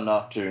 but not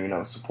enough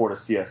to, support a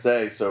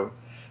CSA. So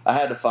I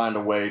had to find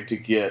a way to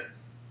get,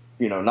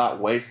 not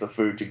waste the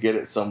food, to get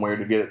it somewhere,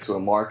 to get it to a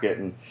market.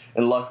 And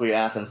luckily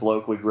Athens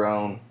Locally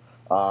Grown,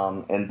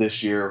 and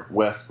this year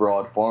West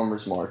Broad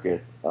Farmers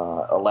Market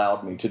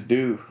allowed me to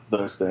do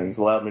those things,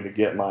 allowed me to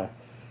get my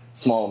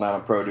small amount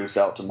of produce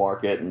out to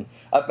market. And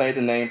I've made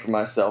a name for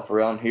myself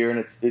around here, and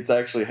it's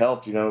actually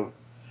helped.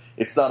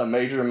 It's not a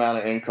major amount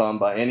of income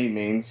by any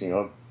means.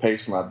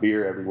 Pays for my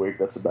beer every week.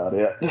 That's about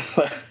it.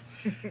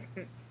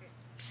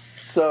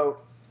 So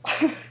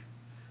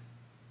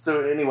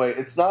anyway,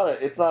 it's not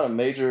a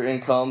major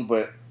income,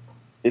 but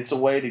it's a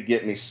way to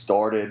get me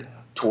started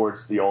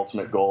towards the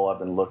ultimate goal I've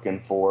been looking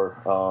for,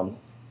 of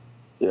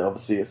a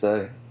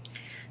CSA.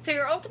 So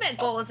your ultimate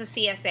goal is a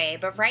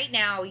CSA, but right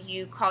now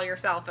you call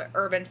yourself an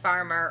urban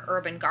farmer,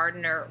 urban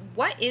gardener.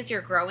 What is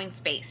your growing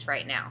space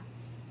right now?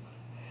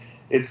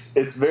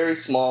 It's very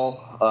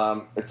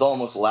small. It's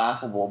almost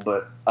laughable,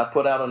 but I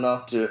put out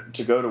enough to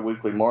go to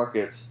weekly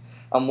markets.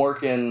 I'm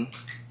working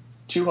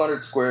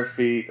 200 square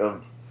feet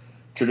of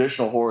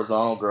traditional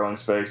horizontal growing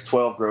space,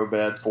 12 grow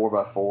beds,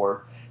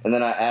 4x4, and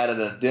then I added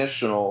an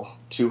additional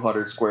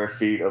 200 square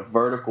feet of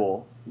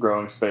vertical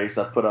growing space.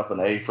 I put up an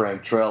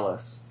A-frame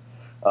trellis.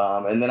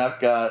 And then I've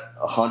got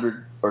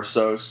 100 or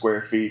so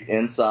square feet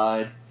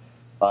inside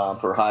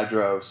for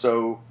hydro.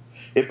 So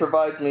it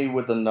provides me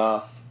with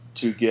enough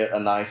to get a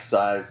nice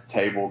sized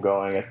table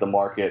going at the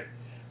market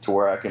to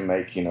where I can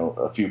make,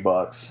 a few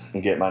bucks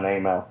and get my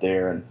name out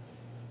there and,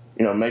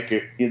 make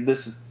it.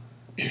 This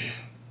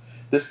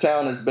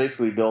town is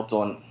basically built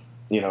on,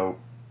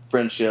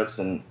 friendships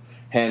and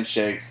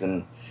handshakes,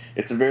 and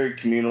it's a very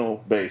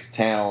communal based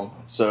town.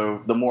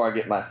 So the more I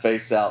get my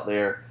face out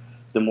there,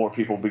 the more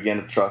people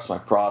begin to trust my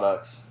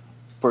products.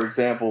 For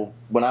example,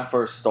 when I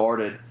first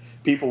started,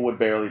 people would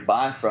barely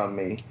buy from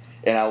me,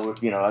 and I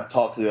would, I'd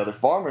talk to the other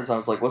farmers. I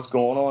was like, "What's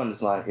going on?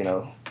 Is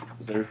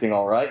everything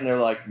all right?" And they're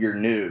like, "You're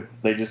new.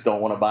 They just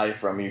don't want to buy it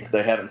from you.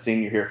 They haven't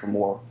seen you here for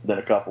more than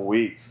a couple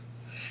weeks."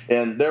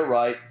 And they're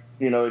right.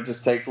 It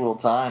just takes a little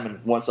time.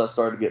 And once I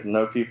started getting to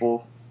know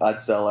people,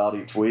 I'd sell out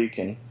each week,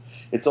 and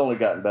it's only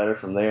gotten better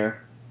from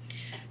there.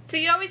 So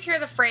you always hear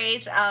the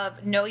phrase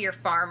of know your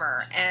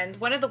farmer, and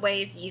one of the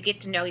ways you get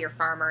to know your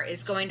farmer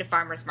is going to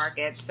farmers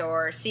markets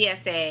or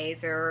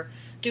CSAs or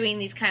doing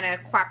these kind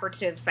of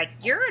cooperatives like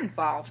you're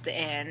involved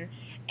in.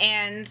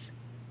 And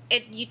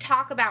you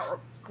talk about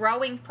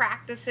growing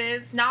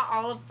practices. Not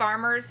all of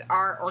farmers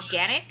are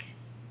organic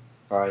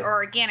or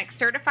organic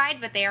certified,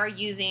 but they are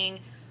using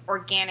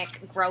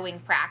organic growing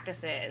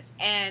practices.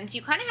 And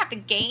you kind of have to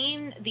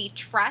gain the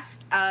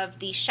trust of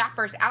the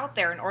shoppers out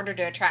there in order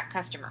to attract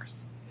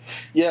customers.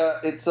 Yeah,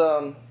 it's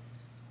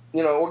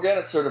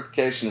organic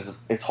certification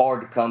it's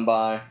hard to come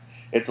by.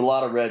 It's a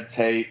lot of red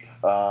tape.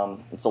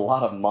 It's a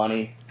lot of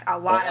money. A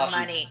lot of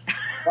money.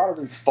 A lot of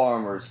these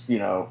farmers,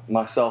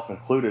 myself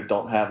included,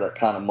 don't have that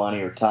kind of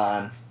money or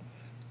time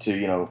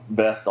to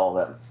invest all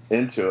that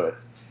into it.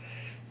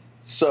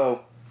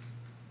 So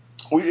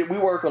we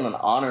work on an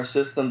honor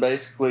system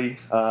basically.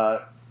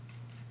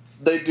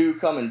 They do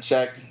come and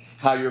check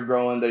how you're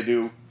growing. They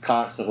do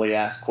constantly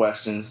ask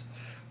questions.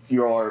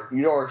 You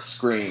are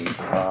screened.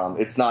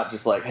 It's not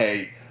just like,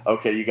 hey,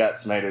 okay, you got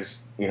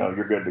tomatoes,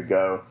 you're good to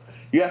go.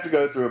 You have to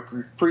go through a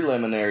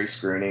preliminary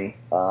screening,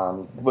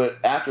 but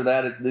after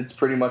that, it's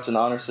pretty much an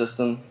honor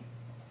system,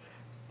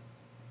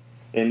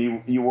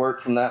 and you work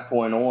from that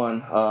point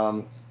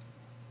on,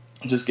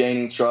 just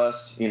gaining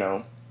trust,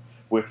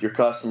 with your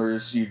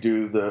customers. You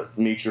do the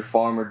Meet Your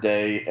Farmer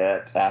Day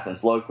at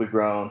Athens Locally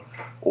Grown,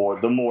 or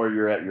the more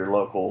you're at your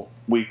local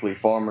weekly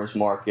farmers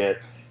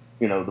market,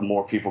 the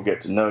more people get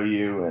to know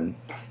you, and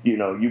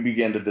you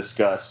begin to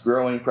discuss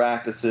growing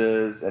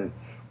practices. And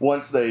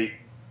once they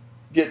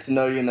get to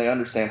know you and they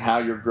understand how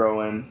you're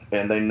growing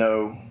and they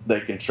know they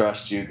can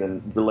trust you,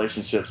 then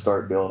relationships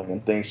start building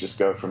and things just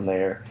go from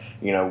there.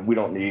 We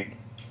don't need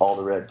all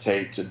the red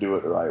tape to do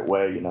it the right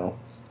way. You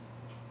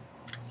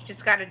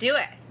just got to do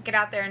it. Get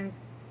out there and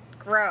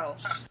grow.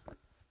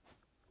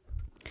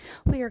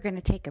 We are going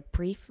to take a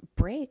brief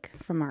break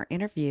from our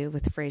interview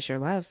with Fraser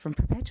Love from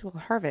Perpetual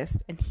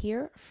Harvest and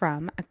hear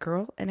from A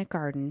Girl in a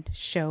Garden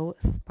show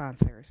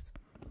sponsors.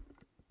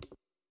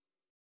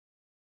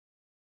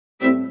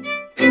 Here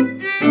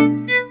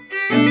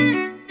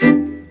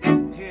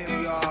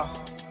we are.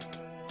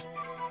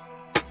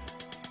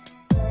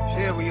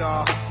 Here we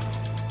are.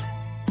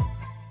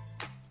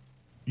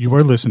 You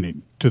are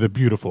listening to the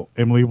beautiful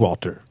Emily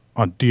Walter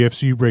on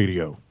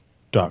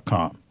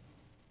DFCRadio.com.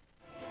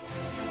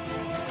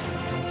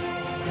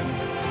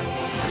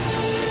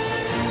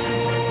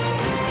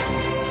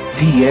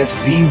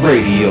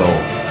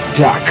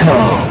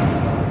 DFCRadio.com.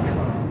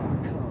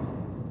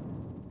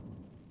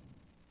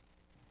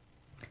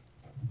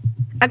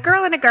 A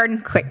girl in a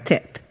garden quick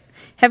tip.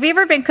 Have you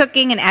ever been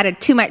cooking and added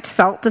too much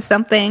salt to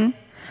something?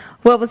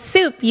 Well, with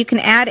soup, you can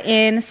add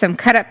in some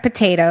cut up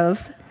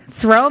potatoes,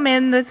 throw them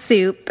in the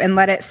soup, and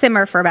let it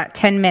simmer for about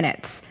 10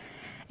 minutes.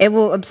 It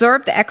will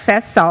absorb the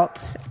excess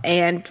salts,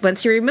 and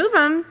once you remove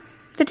them,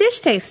 the dish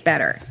tastes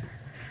better.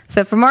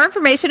 So for more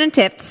information and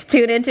tips,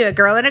 tune into A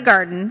Girl in a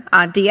Garden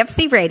on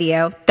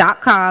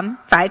dfcradio.com,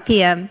 5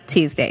 p.m.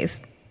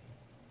 Tuesdays.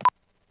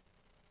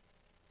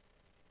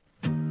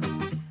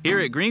 Here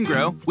at Green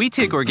Grow, we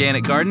take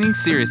organic gardening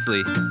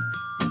seriously.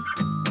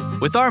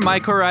 With our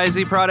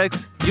mycorrhizae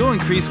products, you'll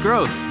increase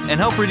growth and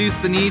help reduce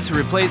the need to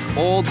replace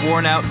old,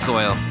 worn-out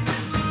soil.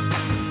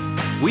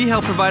 We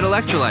help provide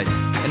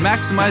electrolytes and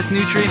maximize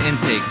nutrient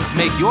intake to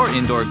make your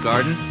indoor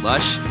garden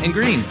lush and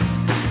green.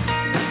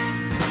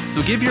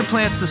 So give your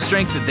plants the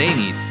strength that they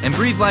need and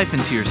breathe life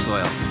into your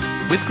soil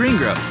with Green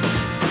Grow.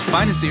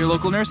 Find us at your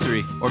local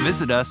nursery or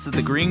visit us at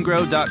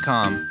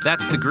thegreengrow.com.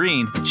 That's the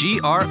green,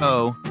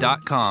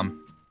 G-R-O.com.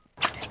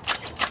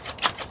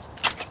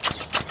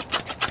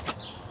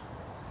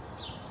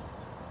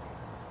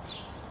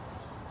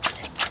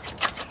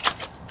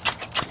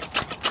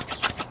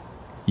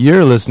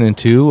 You're listening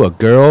to A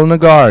Girl in a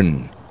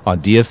Garden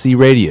on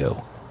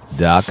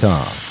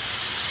dfcradio.com.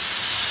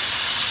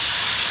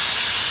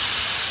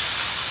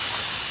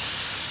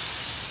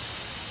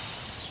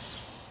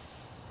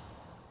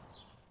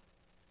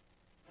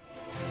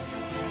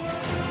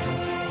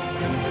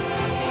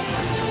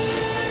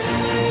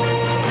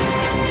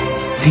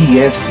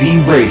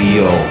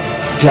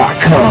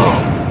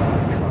 dfcradio.com.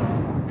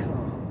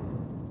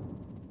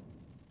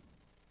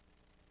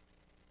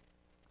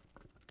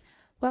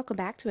 Welcome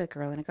back to A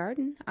Girl in a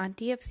Garden on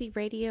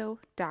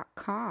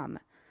dfcradio.com.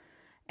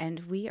 And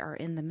we are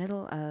in the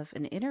middle of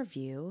an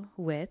interview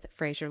with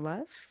Fraser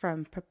Love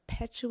from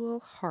Perpetual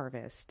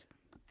Harvest.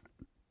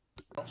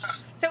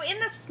 So in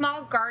the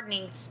small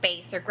gardening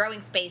space or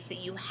growing space that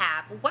you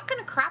have, what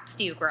kind of crops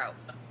do you grow?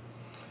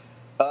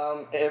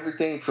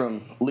 Everything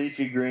from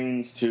leafy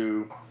greens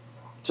to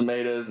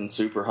tomatoes and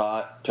super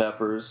hot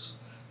peppers.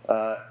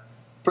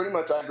 Pretty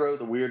much I grow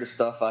the weirdest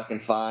stuff I can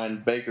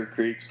find. Baker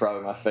Creek's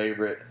probably my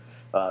favorite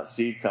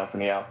seed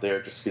company out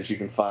there, just because you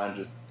can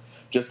find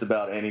just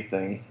about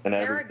anything and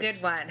everything. They're a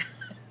good one.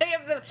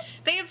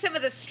 They have some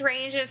of the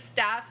strangest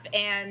stuff,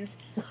 and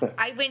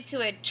I went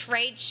to a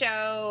trade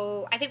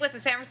show, I think it was the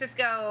San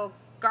Francisco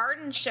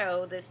Garden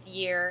Show this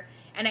year,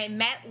 and I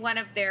met one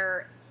of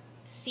their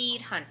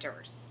seed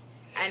hunters.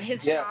 And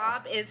his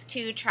job is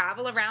to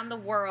travel around the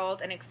world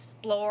and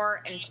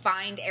explore and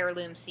find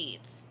heirloom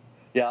seeds.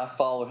 Yeah, I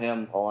follow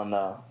him on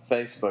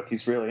Facebook.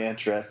 He's really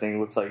interesting.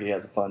 Looks like he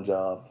has a fun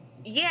job.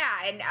 Yeah,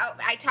 and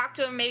I talked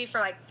to him maybe for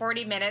like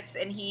 40 minutes,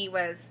 and he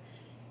was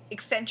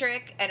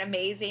eccentric and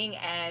amazing,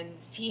 and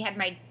he had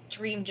my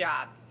dream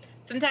job.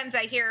 Sometimes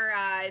I hear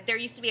there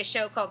used to be a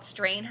show called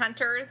Strain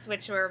Hunters,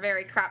 which were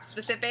very crop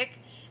specific.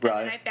 And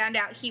then I found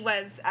out he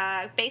was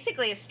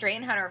basically a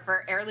strain hunter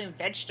for heirloom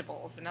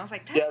vegetables. And I was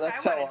like,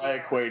 that's how I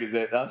equated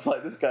it. I was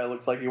like, this guy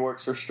looks like he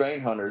works for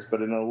strain hunters,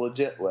 but in a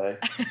legit way.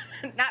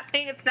 Not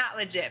saying it's not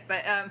legit,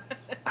 but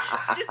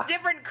it's just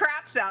different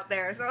crops out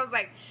there. So I was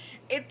like,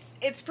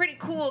 it's pretty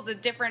cool, the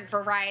different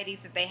varieties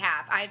that they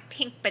have. I have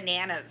pink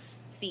bananas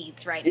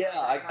seeds right now.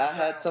 Yeah, I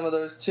had some of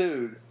those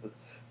too.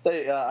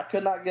 I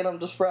could not get them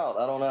to sprout.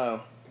 I don't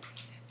know.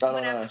 I'm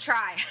going to have to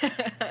try.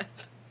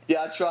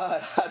 Yeah, I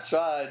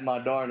tried my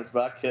darndest,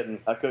 but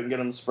I couldn't get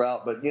them to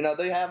sprout. But,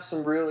 they have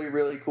some really,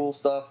 really cool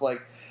stuff.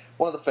 Like,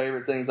 one of the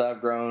favorite things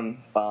I've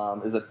grown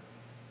is a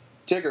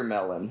Tigger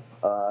melon.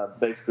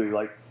 Basically,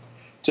 like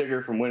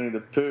Tigger from Winnie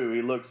the Pooh.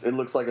 It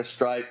looks like a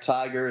striped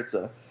tiger. It's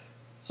a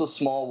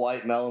small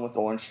white melon with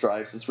orange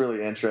stripes. It's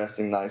really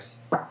interesting,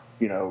 nice,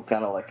 kind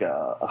of like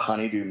a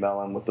honeydew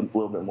melon with a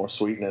little bit more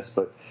sweetness.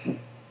 But,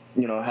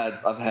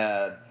 I've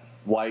had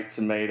white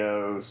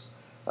tomatoes,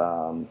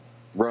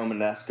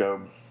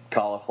 Romanesco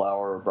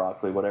cauliflower or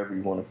broccoli, whatever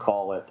you want to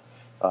call it.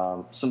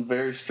 Some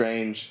very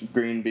strange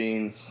green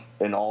beans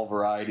in all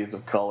varieties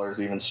of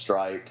colors, even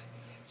striped.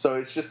 So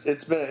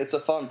it's a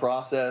fun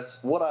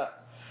process.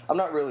 I'm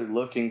not really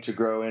looking to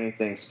grow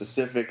anything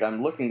specific.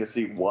 I'm looking to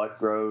see what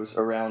grows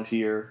around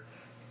here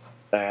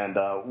and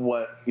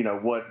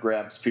what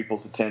grabs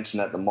people's attention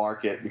at the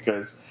market,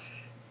 because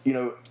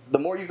the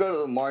more you go to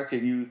the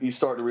market, you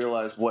start to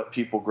realize what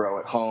people grow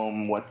at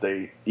home, what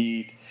they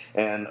eat.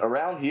 And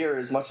around here,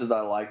 as much as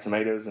I like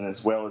tomatoes and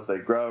as well as they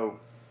grow,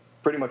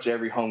 pretty much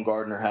every home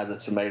gardener has a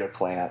tomato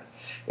plant.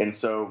 And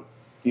so,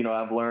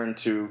 I've learned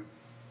to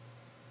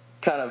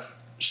kind of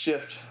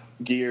shift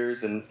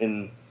gears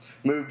and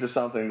move to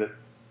something that,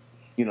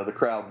 the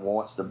crowd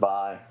wants to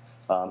buy,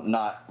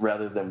 not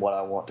rather than what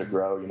I want to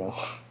grow,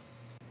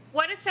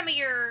 What do some of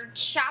your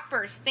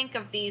shoppers think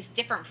of these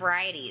different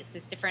varieties,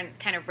 these different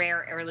kind of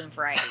rare heirloom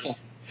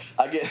varieties?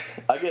 I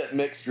get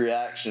mixed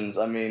reactions.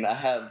 I mean, I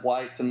had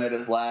white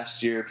tomatoes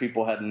last year.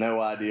 People had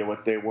no idea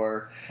what they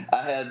were.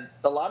 I had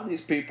a lot of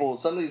these people,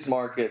 some of these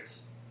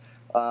markets,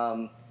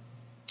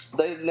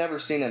 they've never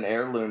seen an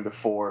heirloom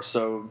before,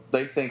 so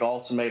they think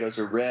all tomatoes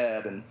are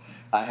red. And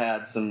I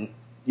had some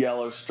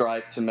yellow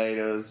striped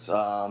tomatoes,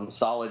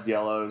 solid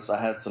yellows.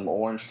 I had some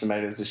orange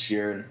tomatoes this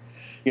year,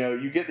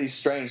 and you get these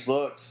strange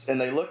looks, and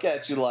they look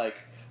at you like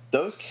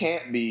those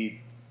can't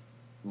be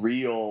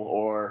real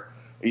or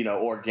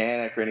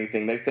organic or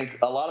anything. They think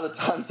a lot of the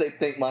times they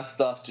think my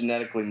stuff's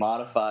genetically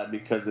modified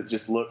because it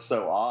just looks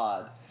so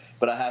odd.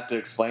 But I have to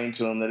explain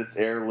to them that it's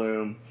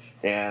heirloom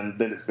and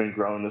that it's been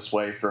grown this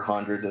way for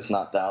hundreds, if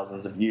not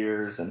thousands, of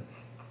years. And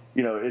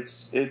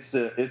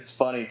it's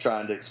funny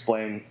trying to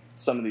explain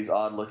some of these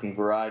odd-looking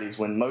varieties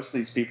when most of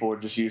these people are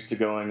just used to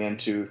going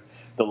into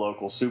the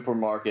local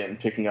supermarket and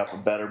picking up a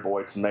Better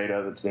Boy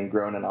tomato that's been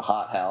grown in a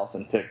hothouse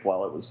and picked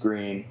while it was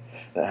green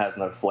that has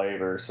no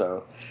flavor.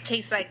 So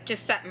Tastes like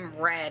just something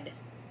red.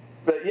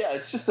 But yeah,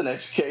 it's just an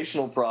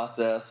educational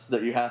process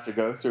that you have to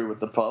go through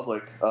with the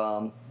public.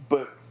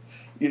 But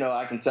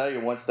I can tell you,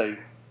 once they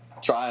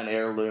try an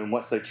heirloom,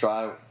 once they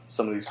try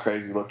some of these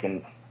crazy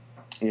looking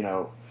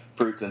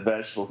fruits and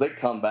vegetables, they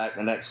come back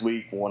the next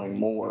week wanting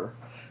more.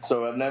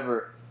 So I've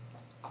never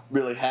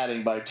really had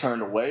anybody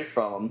turned away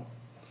from them.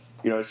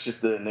 It's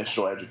just the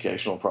initial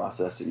educational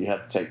process that you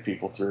have to take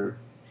people through.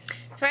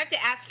 So I have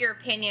to ask your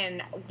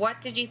opinion.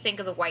 What did you think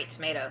of the white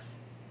tomatoes?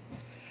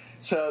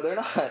 So they're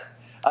not...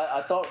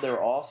 I thought they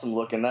were awesome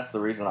looking. That's the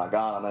reason I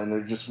got them. And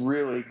they're just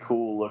really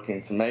cool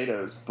looking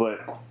tomatoes,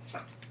 but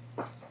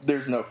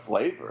there's no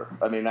flavor.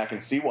 I mean, I can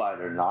see why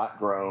they're not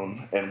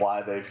grown and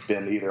why they've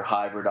been either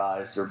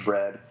hybridized or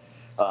bred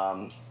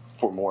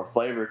for more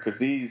flavor, because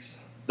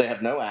they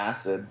have no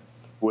acid,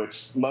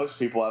 which most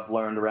people I've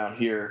learned around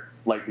here,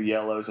 like the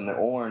yellows and the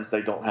orange,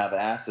 they don't have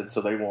acid,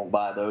 so they won't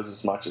buy those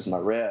as much as my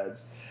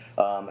reds.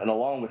 And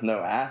along with no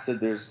acid,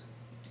 there's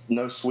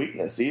no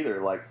sweetness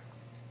either. Like,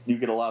 you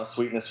get a lot of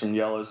sweetness from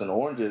yellows and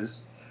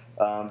oranges,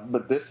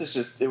 but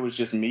it was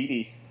just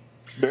meaty,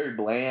 very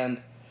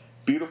bland,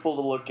 beautiful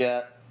to look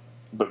at,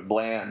 but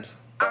bland.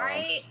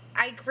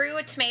 I grew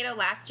a tomato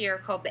last year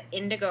called the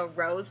Indigo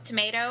Rose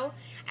tomato,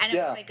 and it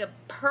was like a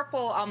purple,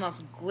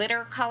 almost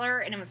glitter color,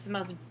 and it was the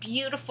most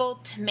beautiful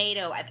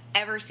tomato I've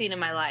ever seen in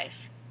my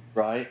life.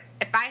 Right.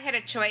 If I had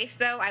a choice,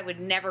 though, I would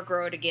never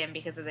grow it again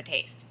because of the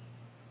taste.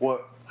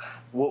 What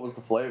was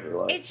the flavor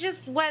like? It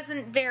just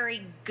wasn't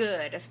very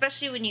good,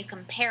 especially when you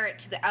compare it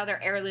to the other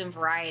heirloom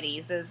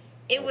varieties.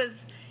 It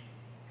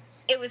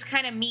was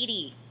kind of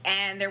meaty,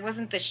 and there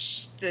wasn't the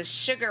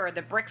sugar or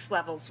the Brix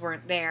levels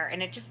weren't there,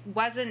 and it just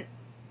wasn't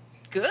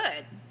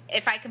good.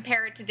 If I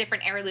compare it to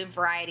different heirloom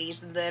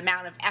varieties and the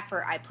amount of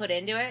effort I put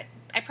into it,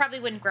 I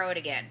probably wouldn't grow it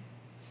again.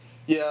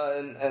 Yeah,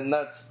 and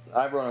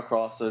I've run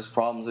across those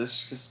problems.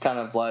 It's just kind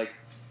of like,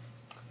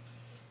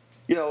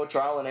 a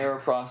trial and error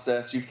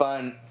process. You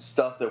find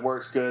stuff that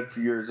works good for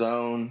your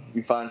zone.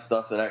 You find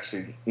stuff that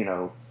actually,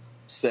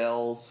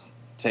 sells,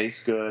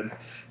 tastes good.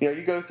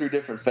 You go through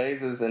different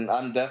phases, and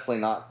I'm definitely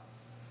not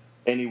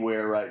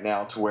anywhere right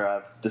now to where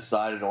I've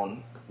decided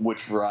on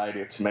which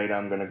variety of tomato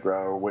I'm going to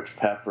grow or which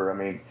pepper. I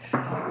mean,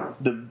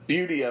 the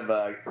beauty of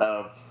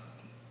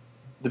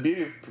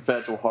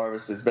Perpetual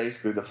Harvest is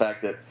basically the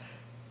fact that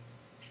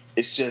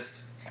it's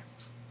just,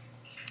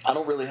 I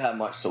don't really have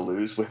much to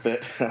lose with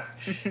it.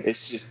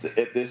 It's just,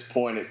 at this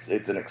point,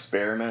 it's an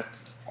experiment,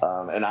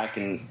 and I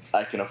can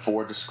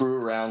afford to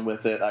screw around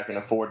with it. I can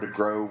afford to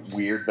grow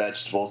weird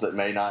vegetables that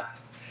may not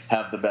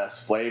have the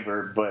best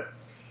flavor, but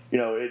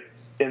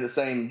in the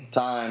same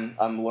time,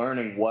 I'm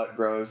learning what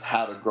grows,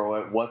 how to grow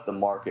it, what the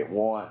market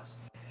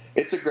wants.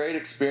 It's a great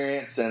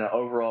experience and an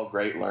overall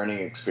great learning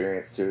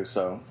experience too.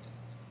 So.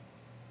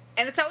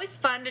 And it's always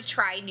fun to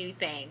try new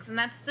things. And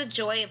that's the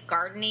joy of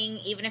gardening,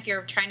 even if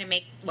you're trying to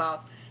make,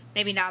 well,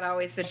 maybe not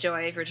always the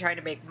joy if you're trying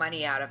to make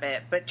money out of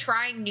it, but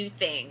trying new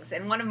things.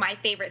 And one of my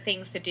favorite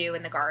things to do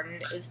in the garden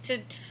is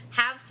to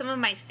have some of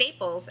my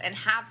staples and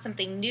have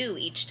something new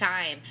each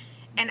time.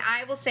 And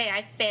I will say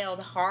I failed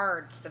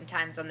hard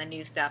sometimes on the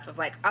new stuff of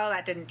like, oh,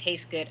 that didn't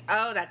taste good.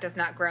 Oh, that does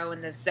not grow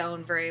in this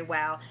zone very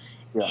well.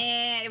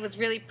 Yeah. It was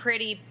really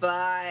pretty,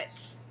 but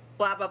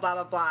blah, blah, blah,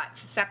 blah, blah.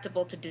 It's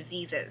susceptible to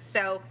diseases.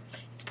 So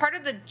it's part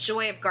of the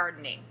joy of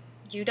gardening.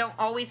 You don't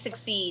always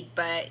succeed,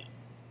 but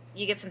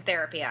you get some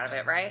therapy out of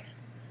it, right?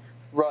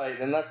 Right,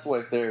 and that's the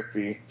way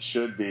therapy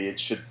should be. It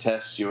should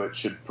test you. It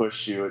should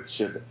push you. It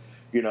should,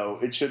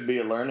 it should be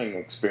a learning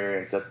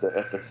experience at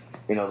the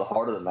the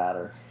heart of the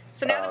matter.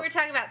 So now that we're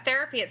talking about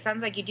therapy, it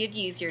sounds like you did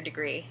use your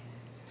degree.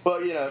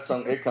 Well,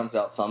 it comes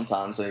out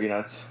sometimes.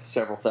 It's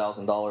several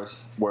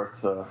 $1,000s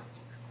worth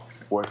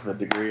of a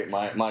degree. It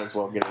might as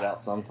well get it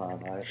out sometime,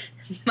 right?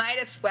 Might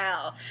as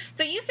well.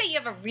 So you say you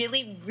have a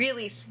really,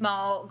 really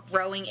small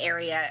growing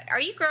area. Are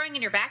you growing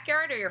in your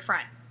backyard or your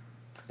front?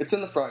 It's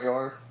in the front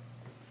yard.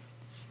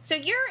 So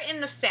you're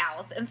in the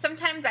South, and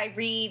sometimes I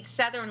read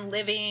Southern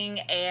Living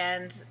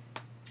and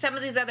some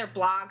of these other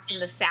blogs in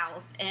the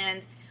South,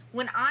 and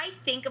when I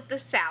think of the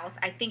South,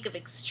 I think of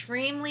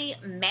extremely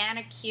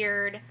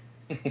manicured,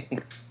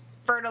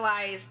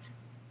 fertilized,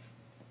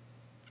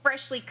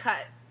 freshly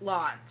cut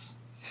lawns.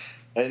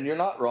 And you're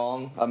not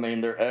wrong. I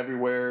mean, they're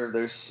everywhere.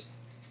 There's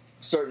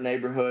certain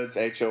neighborhoods,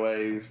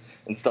 HOAs,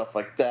 and stuff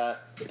like that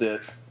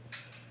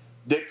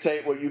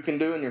dictate what you can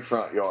do in your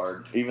front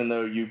yard, even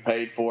though you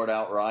paid for it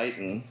outright,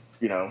 and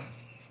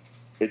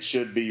it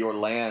should be your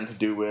land to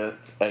do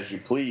with as you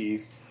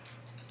please.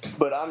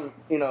 But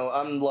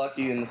I'm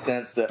lucky in the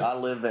sense that I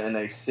live in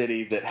a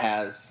city that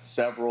has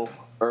several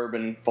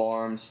urban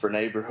farms for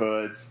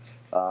neighborhoods,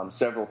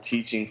 several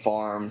teaching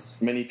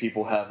farms. Many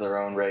people have their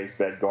own raised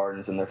bed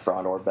gardens in their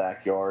front or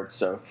backyard,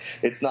 so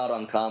it's not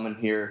uncommon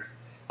here.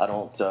 I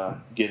don't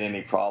get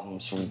any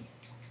problems from,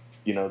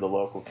 the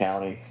local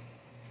county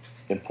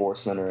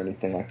enforcement or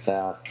anything like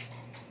that.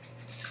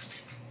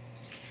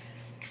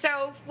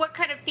 So, what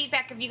kind of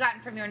feedback have you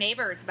gotten from your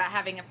neighbors about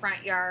having a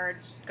front yard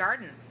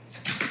garden?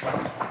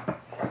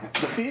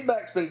 The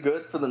feedback's been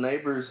good for the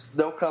neighbors.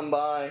 They'll come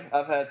by.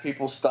 I've had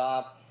people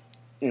stop,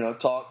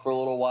 talk for a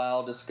little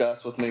while,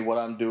 discuss with me what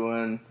I'm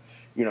doing,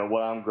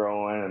 what I'm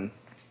growing,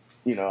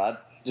 and, I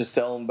just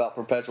tell them about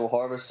Perpetual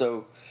Harvest.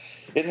 So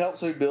it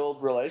helps me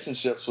build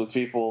relationships with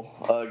people.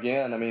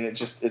 Again, I mean,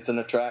 it's an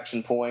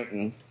attraction point,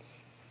 and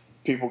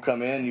people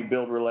come in, you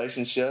build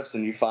relationships,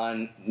 and you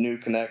find new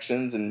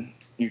connections, and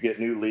you get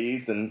new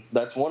leads, and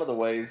that's one of the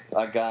ways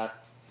I got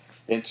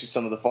into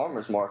some of the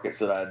farmers markets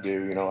that I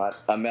do.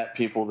 I met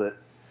people that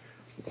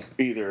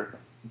either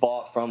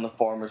bought from the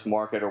farmers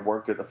market or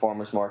worked at the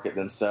farmers market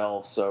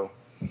themselves. So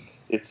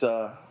it's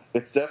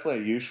definitely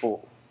a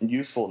useful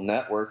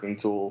networking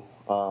tool,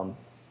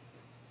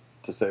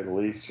 to say the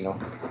least.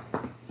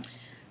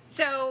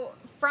 So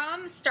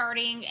from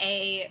starting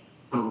a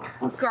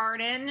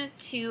garden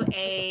to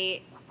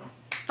a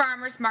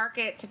farmers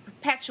market to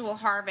Perpetual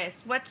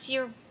Harvest, what's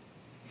your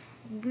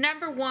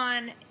number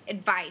one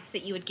advice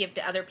that you would give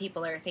to other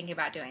people that are thinking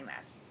about doing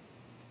this?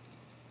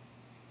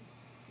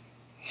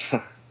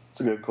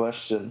 That's a good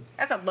question.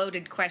 That's a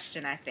loaded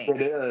question, I think.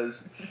 It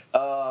is.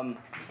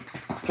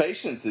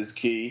 Patience is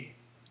key.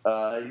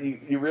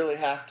 You really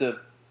have to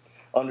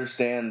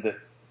understand that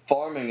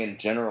farming in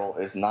general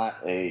is not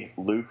a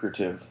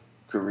lucrative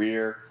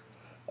career.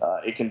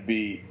 It can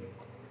be,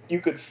 you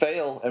could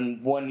fail,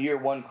 and 1 year,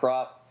 one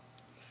crop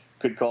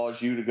could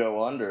cause you to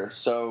go under.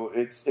 So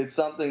it's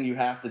something you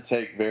have to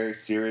take very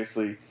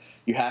seriously.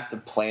 You have to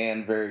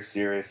plan very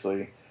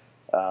seriously.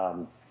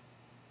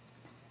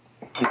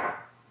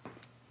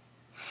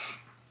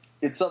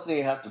 It's something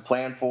you have to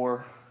plan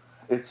for.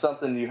 It's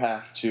something you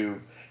have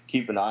to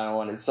keep an eye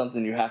on. It's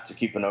something you have to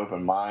keep an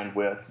open mind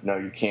with.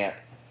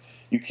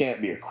 You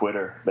can't be a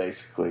quitter,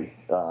 basically.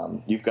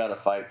 You've got to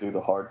fight through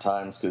the hard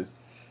times, because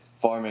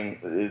farming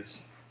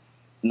is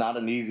not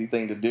an easy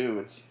thing to do.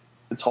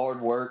 It's hard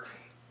work.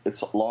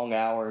 It's long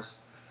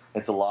hours.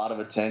 It's a lot of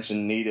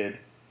attention needed.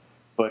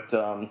 But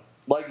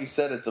like you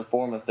said, it's a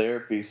form of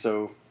therapy.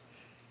 So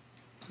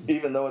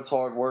even though it's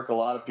hard work, a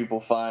lot of people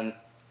find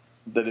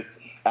that it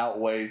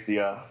outweighs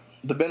the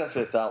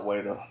benefits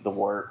outweigh the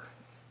work.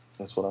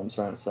 That's what I'm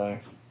trying to say.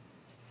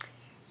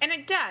 And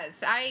it does.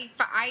 I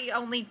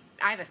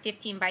have a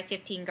 15 by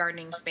 15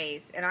 gardening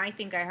space, and I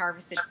think I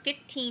harvested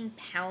 15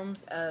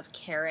 pounds of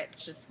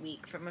carrots this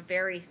week from a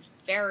very,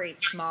 very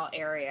small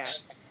area.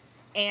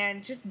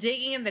 And just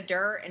digging in the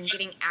dirt and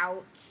getting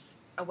out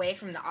away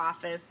from the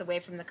office, away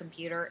from the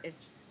computer, is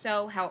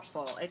so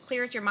helpful. It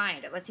clears your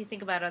mind. It lets you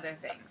think about other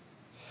things.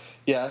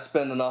 Yeah, I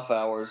spend enough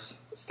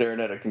hours staring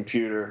at a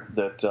computer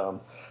that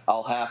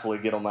I'll happily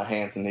get on my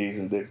hands and knees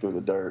and dig through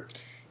the dirt.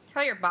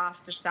 Tell your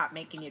boss to stop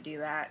making you do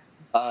that.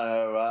 I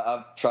know.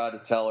 I've tried to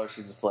tell her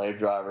she's a slave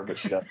driver, but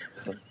she doesn't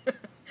listen.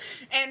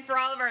 And for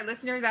all of our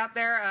listeners out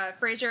there,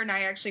 Fraser and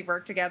I actually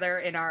work together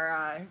in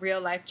our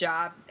real-life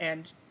job,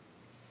 and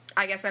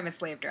I guess I'm a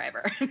slave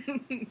driver.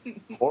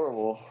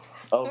 Horrible.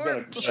 I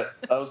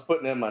was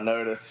putting in my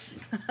notice,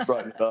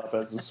 writing it up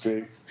as we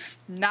speak.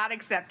 Not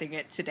accepting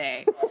it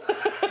today.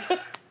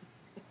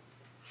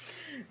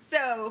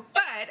 So,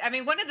 but, I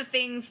mean, one of the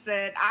things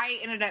that I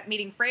ended up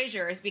meeting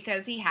Fraser is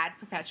because he had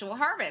Perpetual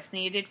Harvest.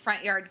 And he did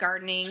front yard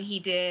gardening, he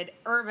did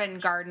urban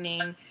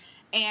gardening,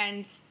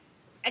 and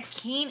a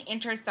keen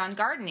interest on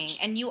gardening.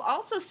 And you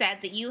also said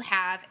that you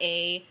have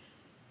a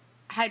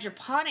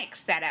hydroponic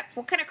setup.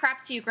 What kind of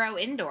crops do you grow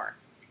indoor?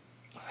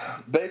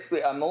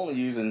 Basically, I'm only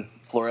using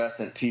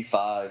fluorescent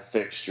T5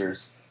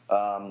 fixtures.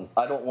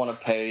 I don't want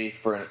to pay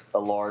for a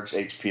large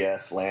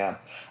HPS lamp.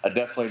 I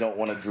definitely don't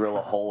want to drill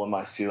a hole in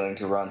my ceiling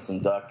to run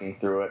some ducting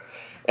through it.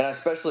 And I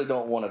especially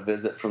don't want a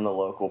visit from the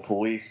local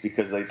police,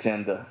 because they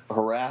tend to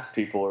harass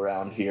people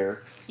around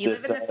here. You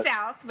live in the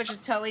South, which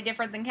is totally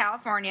different than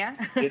California.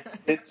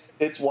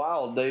 It's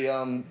wild.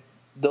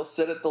 They'll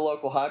sit at the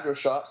local hydro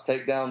shops,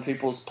 take down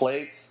people's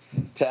plates,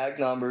 tag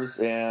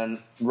numbers, and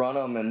run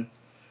them. And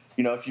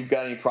if you've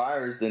got any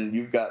priors, then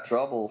you've got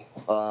trouble.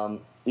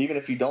 Even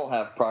if you don't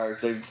have priors,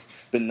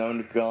 they've been known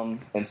to come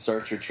and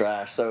search your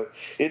trash. So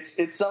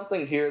it's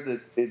something here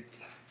that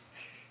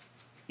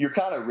you're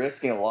kind of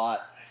risking a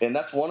lot. And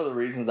that's one of the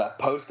reasons I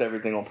post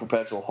everything on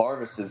Perpetual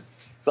Harvest,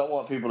 is because I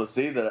want people to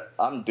see that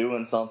I'm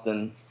doing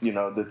something,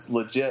 that's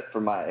legit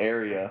for my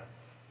area,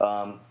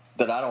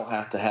 that I don't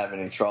have to have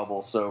any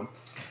trouble. So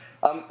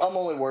I'm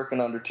only working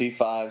under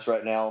T5s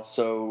right now,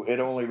 so it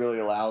only really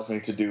allows me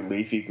to do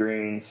leafy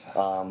greens,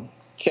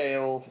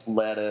 kale,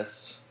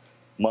 lettuce,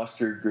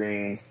 mustard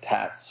greens,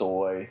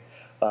 tatsoi,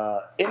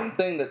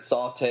 anything that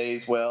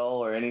sautés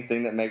well or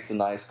anything that makes a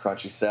nice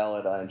crunchy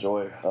salad I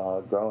enjoy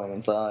growing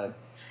inside.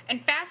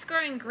 And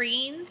fast-growing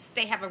greens,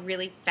 they have a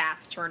really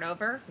fast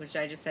turnover, which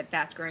I just said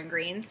fast-growing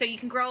greens. So you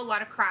can grow a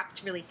lot of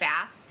crops really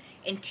fast,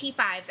 and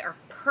T5s are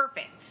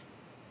perfect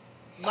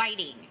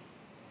lighting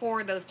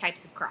for those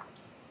types of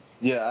crops.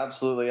 Yeah,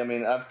 absolutely. I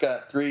mean, I've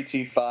got 3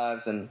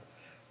 T5s, and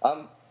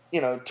I'm,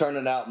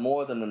 turning out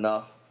more than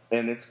enough,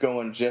 and it's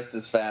going just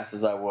as fast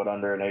as I would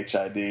under an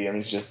HID. I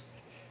mean, it's just,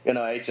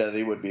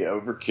 HID would be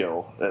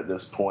overkill at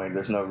this point.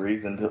 There's no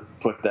reason to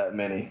put that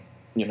many,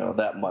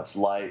 that much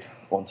light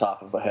on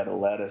top of a head of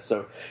lettuce.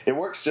 So it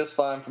works just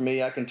fine for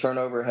me. I can turn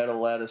over a head of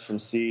lettuce from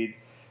seed,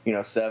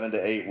 7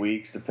 to 8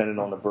 weeks, depending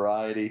on the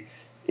variety.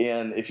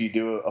 And if you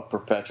do a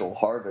perpetual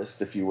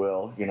harvest, if you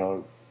will,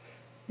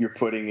 you're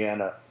putting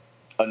in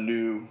a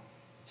new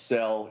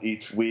cell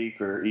each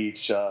week or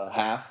each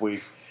half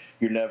week.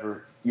 You're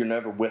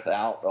never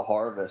without a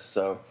harvest.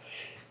 So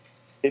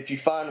if you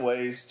find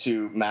ways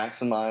to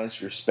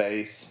maximize your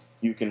space,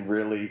 you can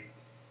really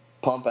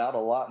pump out a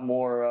lot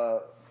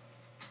more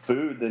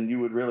food than you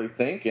would really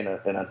think in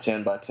a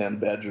 10 by 10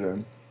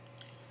 bedroom.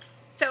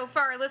 So for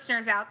our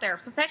listeners out there,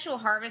 Perpetual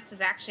Harvest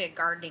is actually a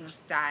gardening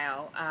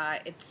style.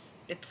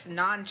 It's a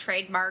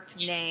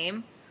non-trademarked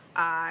name.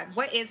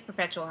 What is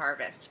Perpetual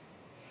Harvest?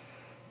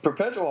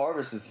 Perpetual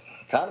Harvest is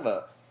kind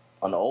of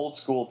an old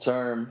school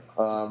term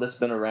that's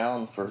been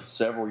around for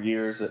several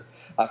years.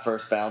 I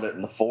first found it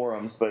in the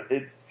forums, but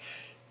it's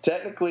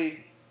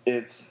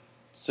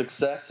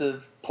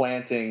successive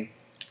planting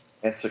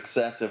and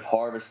successive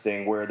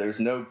harvesting, where there's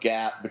no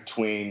gap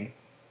between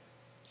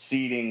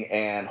seeding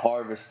and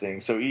harvesting.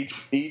 So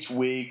each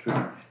week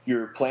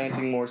you're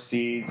planting more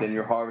seeds and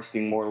you're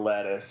harvesting more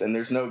lettuce, and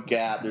there's no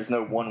gap. There's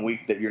no 1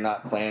 week that you're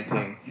not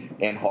planting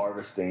and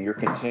harvesting. You're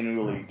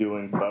continually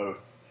doing both.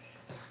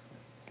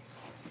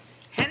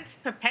 Hence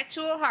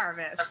Perpetual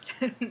Harvest.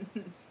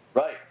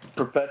 Right,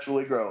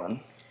 perpetually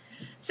growing.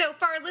 So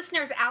for our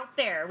listeners out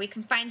there, we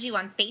can find you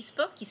on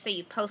Facebook. You say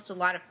you post a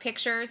lot of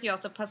pictures. You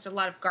also post a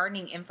lot of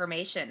gardening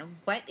information.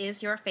 What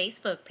is your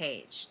Facebook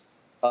page?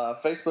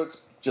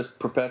 Facebook's just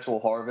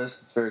Perpetual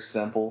Harvest. It's very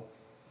simple.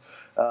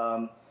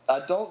 I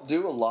don't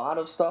do a lot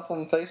of stuff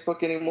on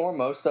Facebook anymore.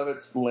 Most of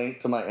it's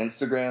linked to my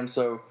Instagram.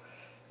 So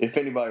if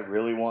anybody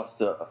really wants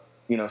to,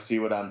 see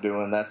what I'm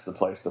doing, that's the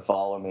place to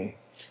follow me.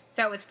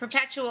 So it's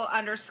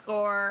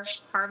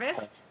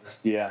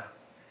Perpetual_Harvest? Yeah.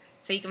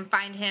 So you can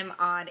find him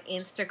on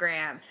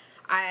Instagram.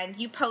 And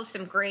you post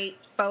some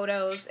great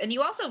photos. And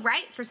you also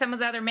write for some of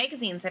the other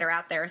magazines that are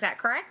out there. Is that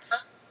correct?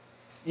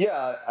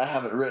 Yeah, I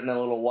haven't written in a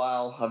little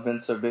while. I've been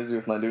so busy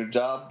with my new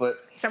job,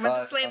 but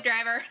someone's a slave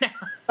driver.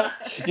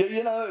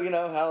 you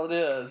know how it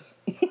is.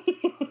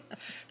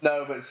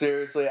 No, but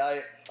seriously,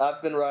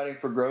 I've been writing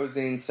for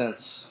Grozine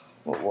since,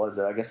 what was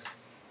it? I guess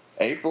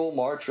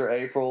March or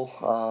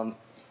April.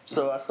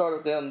 So I started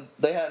with them.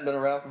 They hadn't been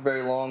around for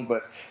very long,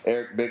 but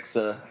Eric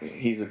Bixa,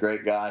 he's a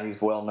great guy.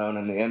 He's well known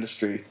in the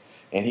industry,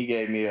 and he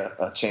gave me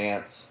a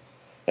chance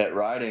at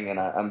writing, and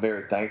I'm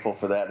very thankful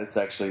for that. It's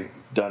actually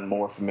done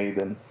more for me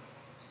than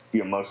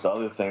most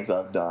other things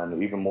I've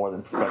done, even more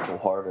than Perpetual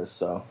Harvest.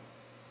 So.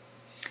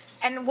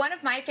 And one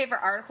of my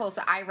favorite articles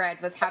that I read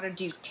was how to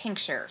do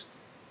tinctures.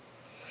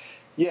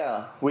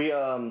 Yeah, we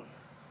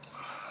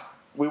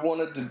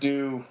wanted to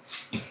do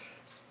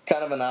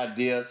kind of an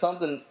idea,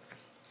 something.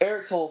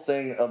 Eric's whole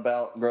thing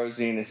about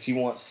Grozine is he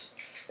wants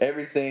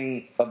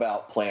everything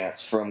about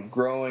plants, from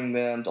growing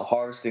them to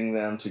harvesting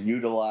them to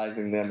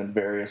utilizing them in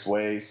various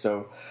ways.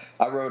 So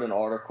I wrote an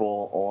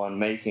article on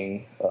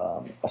making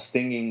a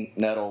stinging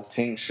nettle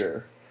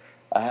tincture.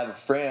 I have a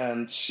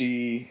friend,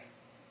 she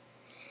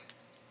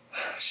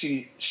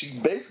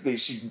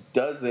basically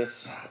does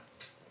this.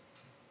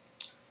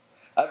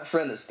 I have a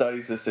friend that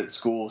studies this at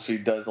school. She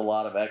does a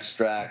lot of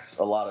extracts,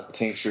 a lot of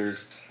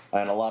tinctures,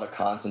 and a lot of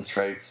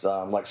concentrates.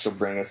 Like she'll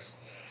bring us,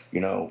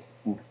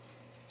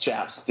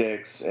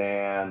 chapsticks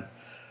and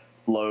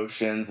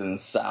lotions and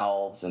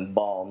salves and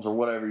balms or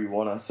whatever you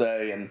want to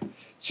say. And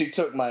she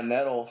took my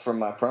nettle from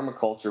my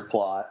permaculture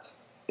plot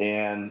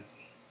and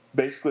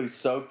basically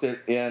soaked it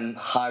in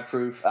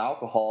high-proof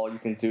alcohol. You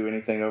can do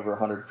anything over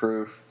 100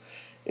 proof.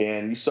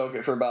 And you soak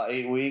it for about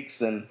 8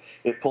 weeks, and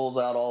it pulls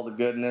out all the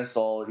goodness,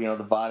 all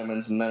the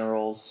vitamins,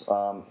 minerals,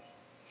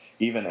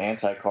 even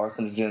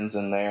anti-carcinogens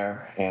in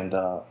there, and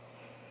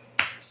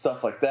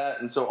stuff like that.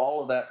 And so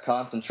all of that's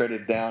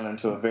concentrated down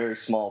into a very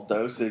small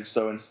dosage.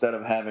 So instead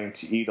of having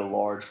to eat a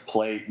large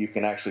plate, you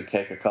can actually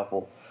take a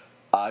couple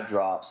eye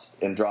drops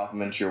and drop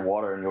them into your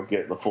water, and you'll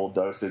get the full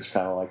dosage,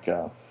 kind of like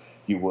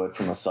you would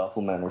from a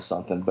supplement or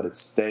something. But it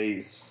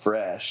stays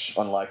fresh,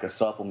 unlike a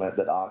supplement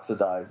that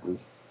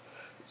oxidizes.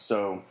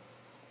 So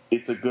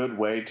it's a good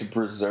way to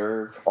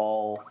preserve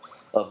all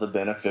of the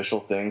beneficial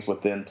things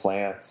within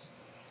plants.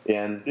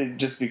 And it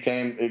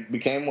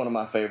became one of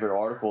my favorite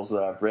articles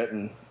that I've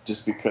written,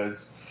 just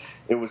because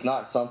it was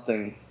not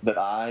something that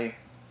I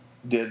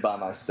did by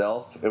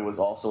myself. It was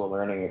also a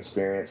learning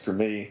experience for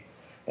me,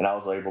 and I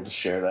was able to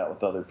share that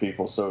with other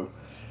people. So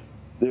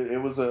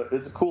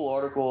It's a cool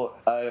article.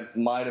 I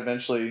might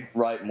eventually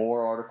write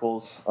more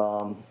articles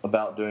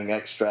about doing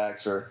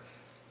extracts or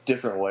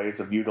different ways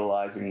of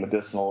utilizing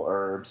medicinal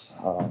herbs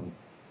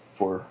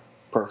for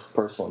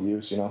personal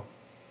use,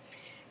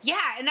 Yeah,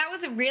 and that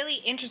was a really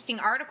interesting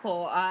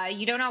article.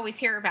 You don't always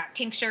hear about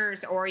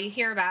tinctures, or you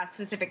hear about a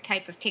specific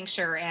type of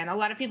tincture, and a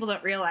lot of people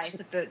don't realize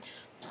that the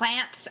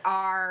plants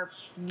are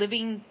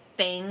living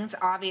things,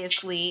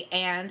 obviously,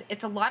 and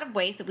it's a lot of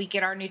ways that we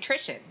get our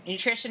nutrition.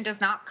 Nutrition does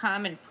not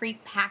come in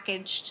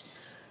prepackaged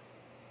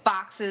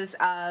boxes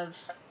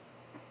of,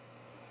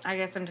 I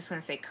guess I'm just going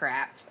to say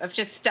crap, of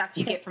just stuff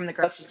you get from the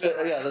grocery store.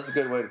 That's a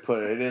good way to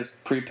put it. It is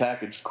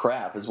prepackaged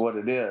crap is what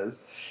it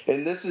is.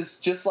 And this is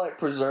just like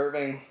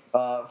preserving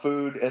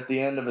food at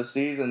the end of a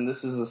season.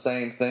 This is the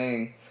same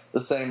thing, the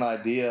same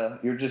idea.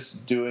 You're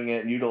just doing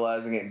it,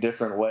 utilizing it in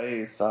different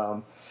ways,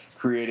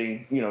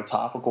 creating,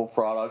 topical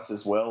products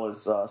as well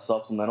as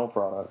supplemental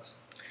products.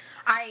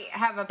 I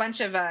have a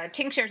bunch of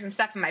tinctures and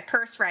stuff in my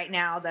purse right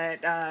now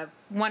that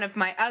one of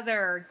my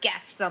other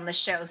guests on the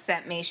show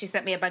sent me. She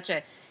sent me a bunch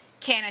of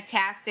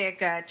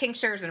Canatastic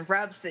tinctures and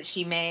rubs that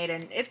she made,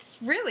 and it's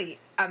really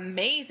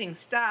amazing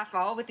stuff,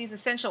 all with these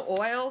essential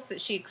oils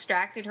that she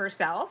extracted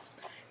herself.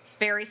 It's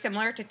very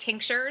similar to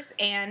tinctures,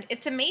 and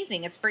it's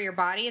amazing. It's for your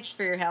body, it's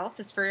for your health,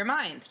 it's for your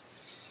mind.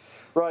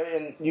 Right,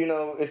 and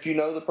if you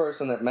know the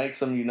person that makes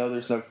them,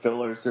 there's no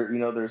fillers,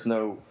 there's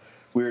no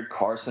weird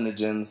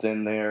carcinogens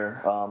in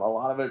there. A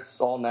lot of it's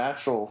all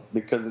natural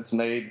because it's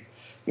made,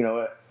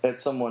 at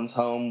someone's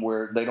home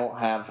where they don't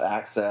have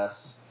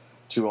access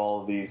to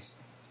all of these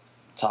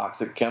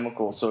toxic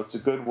chemicals. So it's a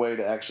good way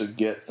to actually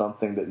get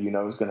something that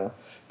is going to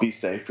be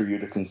safe for you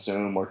to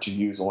consume or to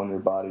use on your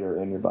body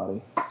or in your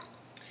body.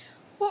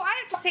 Well, I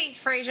have to say,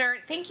 Fraser,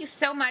 thank you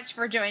so much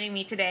for joining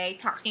me today,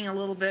 talking a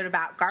little bit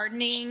about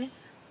gardening,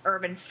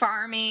 urban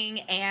farming,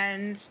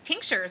 and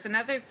tinctures and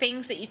other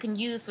things that you can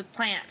use with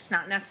plants,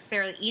 not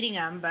necessarily eating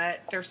them,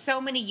 but there's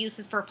so many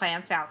uses for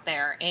plants out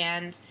there,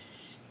 and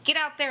get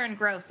out there and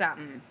grow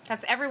something.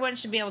 Everyone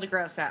should be able to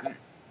grow something.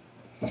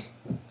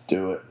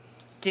 Do it.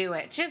 Do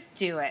it. Just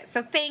do it.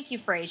 So thank you,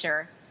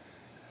 Fraser.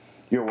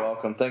 You're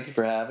welcome. Thank you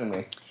for having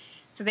me.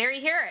 So there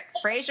you hear it.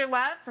 Fraser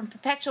Love from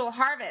Perpetual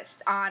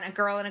Harvest on A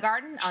Girl in a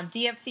Garden on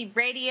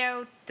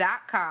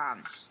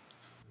DFCRadio.com.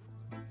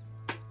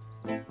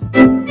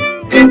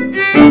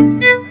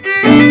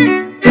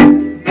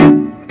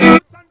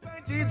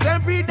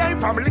 Every day,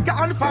 from liquor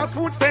and fast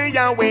food, stay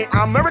away.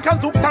 American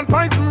soup and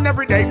poison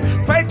every day.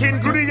 Fake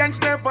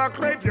ingredients never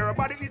crave. Your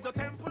body is a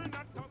temple.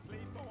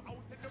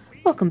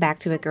 Welcome back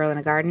to A Girl in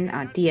a Garden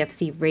on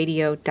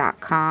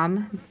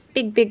DFCRadio.com.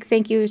 Big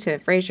thank you to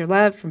Fraser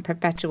Love from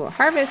Perpetual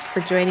Harvest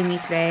for joining me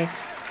today.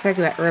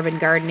 Talking about urban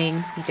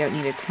gardening. You don't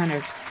need a ton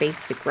of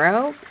space to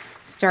grow.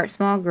 Start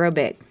small, grow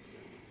big.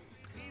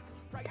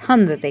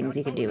 Tons of things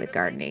you can do with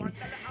gardening.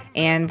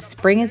 And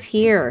spring is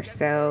here,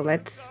 so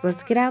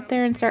let's get out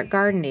there and start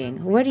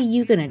gardening. What are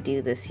you going to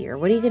do this year?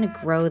 What are you going to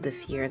grow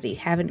this year that you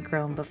haven't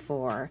grown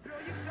before?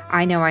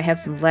 I know I have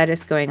some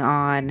lettuce going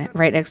on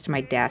right next to my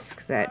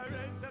desk that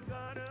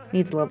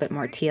needs a little bit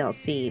more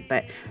TLC,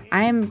 but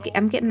I'm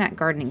getting that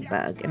gardening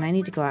bug, and I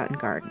need to go out and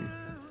garden.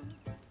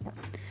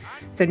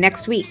 So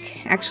next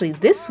week, actually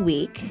this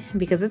week,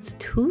 because it's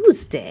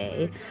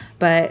Tuesday,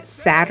 but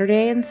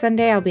Saturday and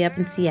Sunday I'll be up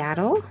in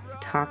Seattle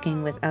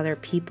talking with other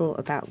people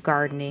about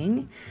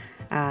gardening.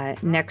 A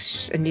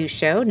new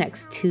show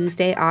next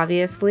Tuesday,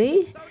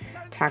 obviously.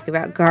 Talk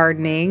about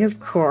gardening, of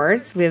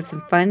course. We have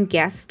some fun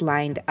guests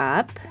lined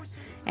up.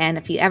 And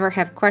if you ever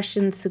have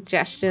questions,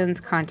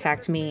 suggestions,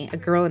 contact me,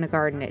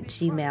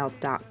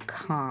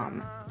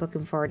 agirlinagarden@gmail.com.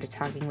 Looking forward to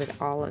talking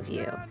with all of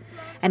you.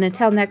 And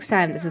until next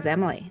time, this is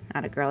Emily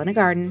on A Girl in a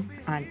Garden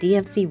on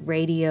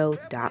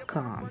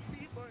DFCRadio.com.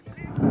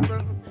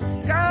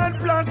 God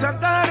plant a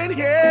garden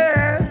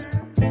here.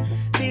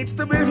 Needs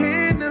to be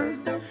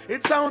hidden.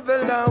 It's how the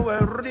law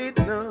were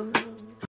written.